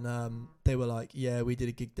 And they were like, yeah, we did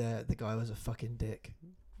a gig there. The guy was a fucking dick.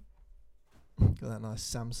 Got that nice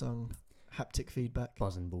Samsung haptic feedback.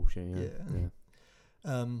 Buzzing bullshit,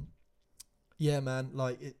 yeah. Yeah, man.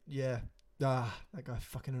 Like, that guy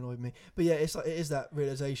fucking annoyed me. But yeah, it's like it is that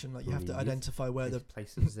realization. Like you have to identify where the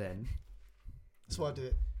places zen. That's why I do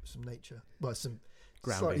it. Some nature, well, some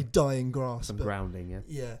grounding. Slightly dying grass. Some grounding, yeah.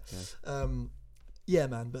 Yeah. Yeah,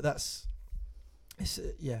 man. But it's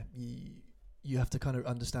you have to kind of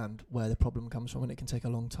understand where the problem comes from, and it can take a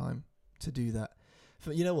long time to do that.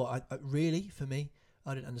 You know what? I really, for me,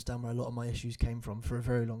 I didn't understand where a lot of my issues came from for a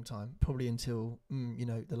very long time. Probably until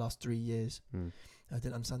the last 3 years. I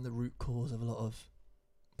didn't understand the root cause of a lot of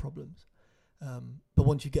problems. But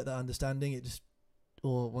once you get that understanding,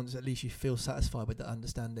 once at least you feel satisfied with that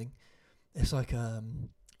understanding, it's like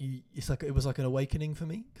it was like an awakening for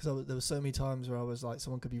me, because there were so many times where I was like,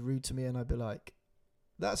 someone could be rude to me and I'd be like,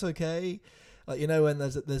 that's okay. Like, when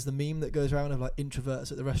there's the meme that goes around of like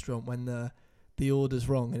introverts at the restaurant when the order's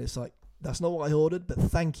wrong, and it's like, that's not what I ordered, but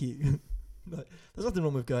thank you. Like, there's nothing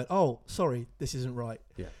wrong with going, oh, sorry, this isn't right.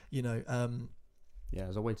 Yeah. Yeah,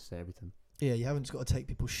 there's a way to say everything. Yeah, you haven't just got to take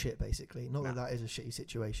people's shit, basically. Not that is a shitty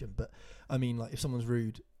situation, but I mean, like, if someone's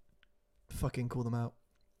rude, fucking call them out.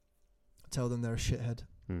 Tell them they're a shithead.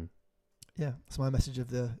 Yeah, that's my message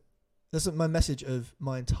that's my message of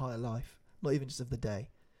my entire life, not even just of the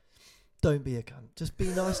day. Don't be a cunt. Just be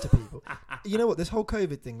nice to people. You know what? This whole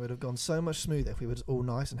COVID thing would have gone so much smoother if we were just all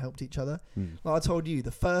nice and helped each other. Like I told you,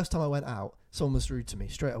 the first time I went out, someone was rude to me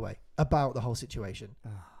straight away about the whole situation.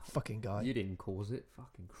 Fucking guy. You didn't cause it.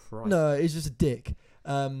 Fucking Christ. No, he's just a dick.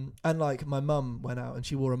 And like my mum went out and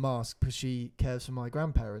she wore a mask because she cares for my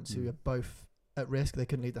grandparents who are both at risk. They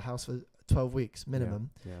couldn't leave the house for 12 weeks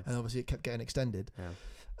minimum. Yeah. And obviously it kept getting extended.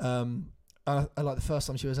 Yeah. And like the first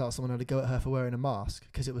time she was out, someone had to go at her for wearing a mask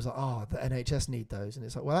because it was like, the NHS need those. And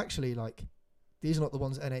it's like, well, actually, like, these are not the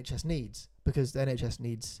ones that NHS needs, because the NHS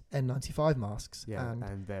needs N95 masks. Yeah,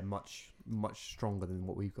 and they're much, much stronger than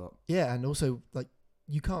what we've got. Yeah, and also, like,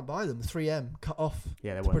 you can't buy them. 3M cut off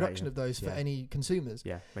the production of those for any consumers.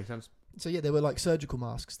 Yeah, makes sense. So yeah, they were like surgical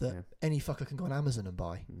masks that any fucker can go on Amazon and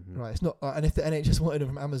buy. Right? It's not, and if the NHS wanted them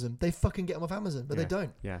from Amazon, they fucking get them off Amazon, but they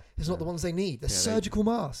don't. Yeah, it's not the ones they need. They're surgical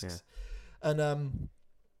masks. Yeah. And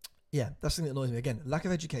that's something that annoys me. Again, lack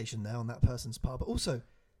of education there on that person's part, but also,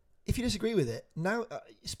 if you disagree with it now,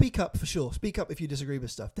 speak up for sure. Speak up if you disagree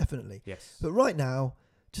with stuff, definitely. Yes. But right now,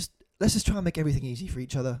 let's just try and make everything easy for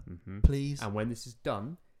each other, please. And when this is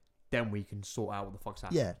done, then we can sort out what the fuck's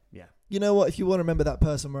happening. Yeah. You know what? If you want to remember that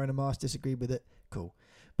person wearing a mask, disagreed with it, cool.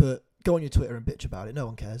 But go on your Twitter and bitch about it. No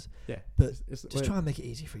one cares. Yeah. But just try and make it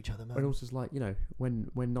easy for each other, man. And also, it's like, when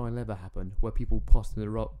 9/11 happened, where people passed through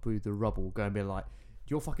the rubble, going and being like, do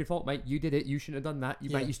your fucking fault, mate. You did it. You shouldn't have done that.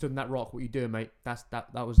 Yeah. Mate, you stood in that rock. What are you doing, mate? That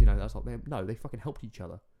was, you know, that's not them. No, they fucking helped each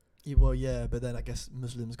other. Well, yeah, but then I guess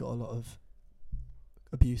Muslims got a lot of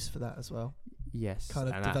abuse for that as well. Yes, Kind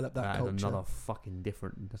of developed that culture. That's another fucking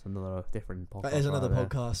different. That's another different podcast. That is another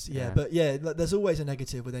podcast. Yeah, but yeah, there's always a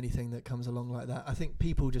negative with anything that comes along like that. I think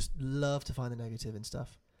people just love to find the negative in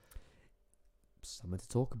stuff. Something to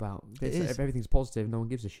talk about. It is. If everything's positive, no one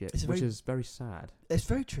gives a shit, which is very sad. It's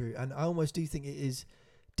very true, and I almost do think it is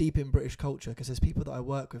deep in British culture, because there's people that I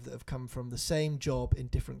work with that have come from the same job in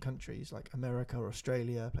different countries, like America or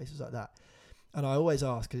Australia, places like that. And I always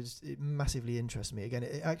ask, because it massively interests me. Again,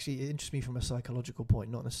 it interests me from a psychological point,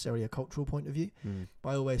 not necessarily a cultural point of view. But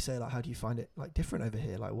I always say, like, how do you find it like different over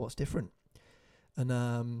here? Like, what's different?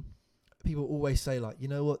 And people always say, like, you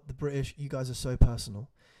know what, the British, you guys are so personal.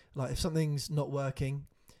 Like, if something's not working,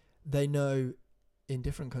 they know in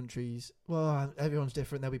different countries, well, everyone's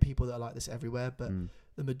different. There'll be people that are like this everywhere, but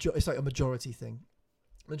it's like a majority thing.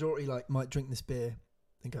 Majority, like, might drink this beer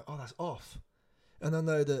and go, oh, that's off. And they'll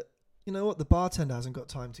know that, you know what, the bartender hasn't got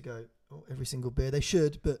time to go, oh, every single beer. They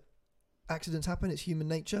should, but accidents happen. It's human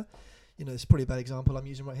nature. You know, it's probably a bad example I'm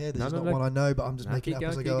using right here. This is not one I know, but I'm just making it up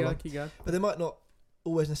as I go along. But they might not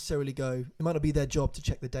always necessarily go, it might not be their job to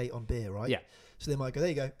check the date on beer, right? Yeah. So they might go, there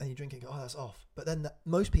you go, and you drink it and go, oh, that's off. But then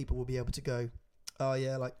most people will be able to go, oh,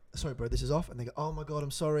 yeah, like, sorry, bro, this is off. And they go, oh, my God, I'm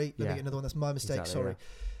sorry. Let me get another one. That's my mistake. Exactly, sorry. Yeah.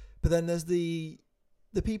 But then there's the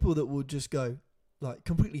people that will just go, like,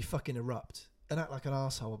 completely fucking erupt and act like an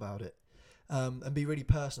asshole about it, and be really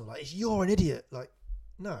personal. Like, you're an idiot. Like,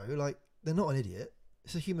 no, like, they're not an idiot.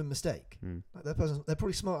 It's a human mistake. Like, they're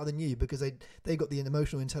probably smarter than you because they got the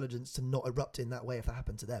emotional intelligence to not erupt in that way if that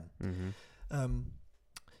happened to them.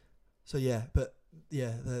 So yeah, but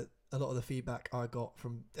yeah, a lot of the feedback I got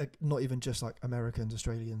from not even just like Americans,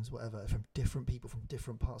 Australians, whatever, from different people from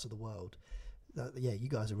different parts of the world. That, yeah, you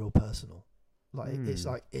guys are real personal. Like it's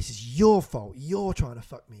like it's your fault. You're trying to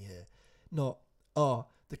fuck me here, not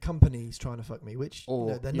the company's trying to fuck me, which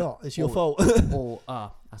they're not. It's your fault.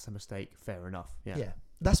 That's a mistake. Fair enough. Yeah. Yeah,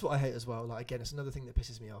 that's what I hate as well. Like, again, it's another thing that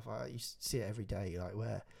pisses me off. You see it every day, like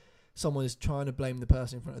where someone is trying to blame the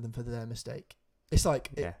person in front of them for their mistake. It's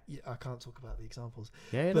like, I can't talk about the examples.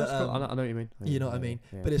 Yeah, but, cool. I know what you mean. You know what I mean?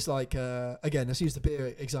 Yeah. But it's like, again, let's use the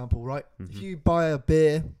beer example, right? If you buy a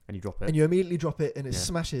beer and you drop it, and you immediately drop it and it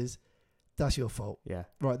smashes, that's your fault. Yeah.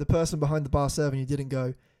 Right. The person behind the bar serving you didn't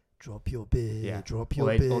go, drop your beer, drop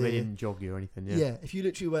your beer. Or they didn't jog you or anything. Yeah. Yeah. If you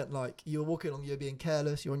literally went like, you're walking along, you're being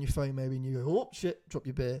careless, you're on your phone maybe, and you go, oh shit, drop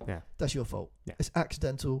your beer. Yeah. That's your fault. Yeah. It's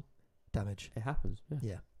accidental damage. It happens.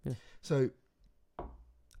 Yeah. So,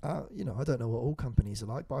 you know, I don't know what all companies are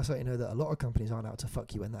like, but I certainly know that a lot of companies aren't out to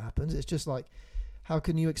fuck you when that happens. It's just like, how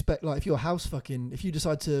can you expect, like, if your house if you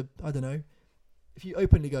decide to, I don't know, if you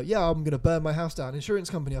openly go, yeah, I'm going to burn my house down, insurance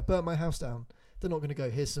company, I've burnt my house down. They're not going to go,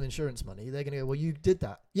 here's some insurance money. They're going to go, well, you did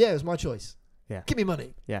that. Yeah, it was my choice. Yeah. Give me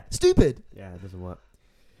money. Yeah. Stupid. Yeah, it doesn't work.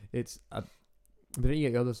 It's, but then you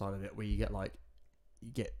get the other side of it where you get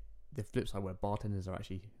the flip side where bartenders are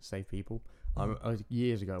actually safe people.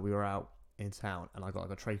 Years ago, we were out in town and I got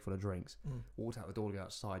like a tray full of drinks, walked out the door to go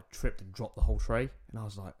outside, tripped and dropped the whole tray, and I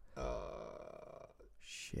was like,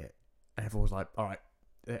 shit. And everyone was like, all right.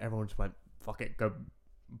 Everyone just went, fuck it, go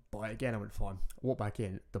buy it again. I went, fine. I walked back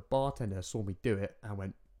in. The bartender saw me do it and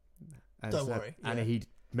went, don't worry. And he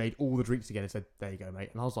made all the drinks again and said, there you go, mate.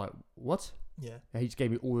 And I was like, what? Yeah. And he just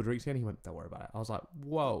gave me all the drinks again. He went, don't worry about it. I was like,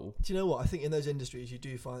 whoa. Do you know what? I think in those industries you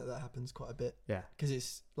do find that happens quite a bit. Yeah. Because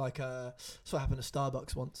it's like, so what happened to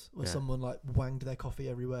Starbucks once where someone like wanged their coffee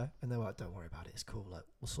everywhere and they were like, don't worry about it. It's cool. Like,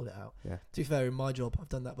 we'll sort it out. Yeah. To be fair, in my job, I've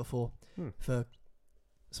done that before for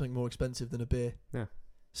something more expensive than a beer. Yeah.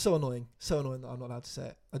 So annoying that I'm not allowed to say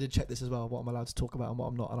it. I did check this as well, what I'm allowed to talk about and what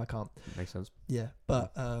I'm not, and I can't. Makes sense. Yeah,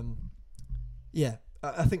 but yeah,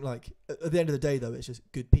 I think like at the end of the day though, it's just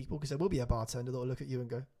good people, because there will be a bartender that will look at you and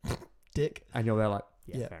go, dick. And you're there like,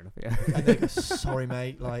 yeah. Fair enough. Yeah. And they go, sorry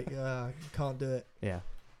mate, like can't do it. Yeah.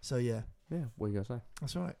 So yeah. Yeah, what are you going to say?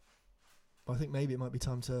 That's right. Well, I think maybe it might be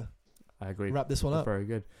time to I agree. Wrap this one up. Very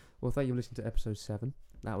good. Well, thank you for listening to episode 7.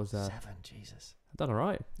 That was 7, Jesus. I've done all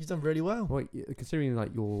right. You've done really well. Well, considering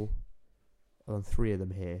like you're on 3 of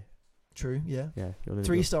them here. True. Yeah. Yeah.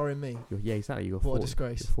 3-star in me. Yeah, exactly. You got what a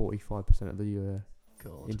disgrace. 45% of the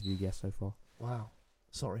interview guests so far. Wow.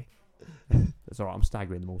 Sorry. That's all right. I'm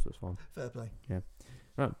staggering them all, so it's fine. Fair play. Yeah.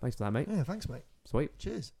 All right. Thanks for that, mate. Yeah. Thanks, mate. Sweet.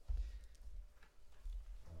 Cheers.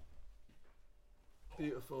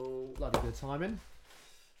 Beautiful. Bloody good timing.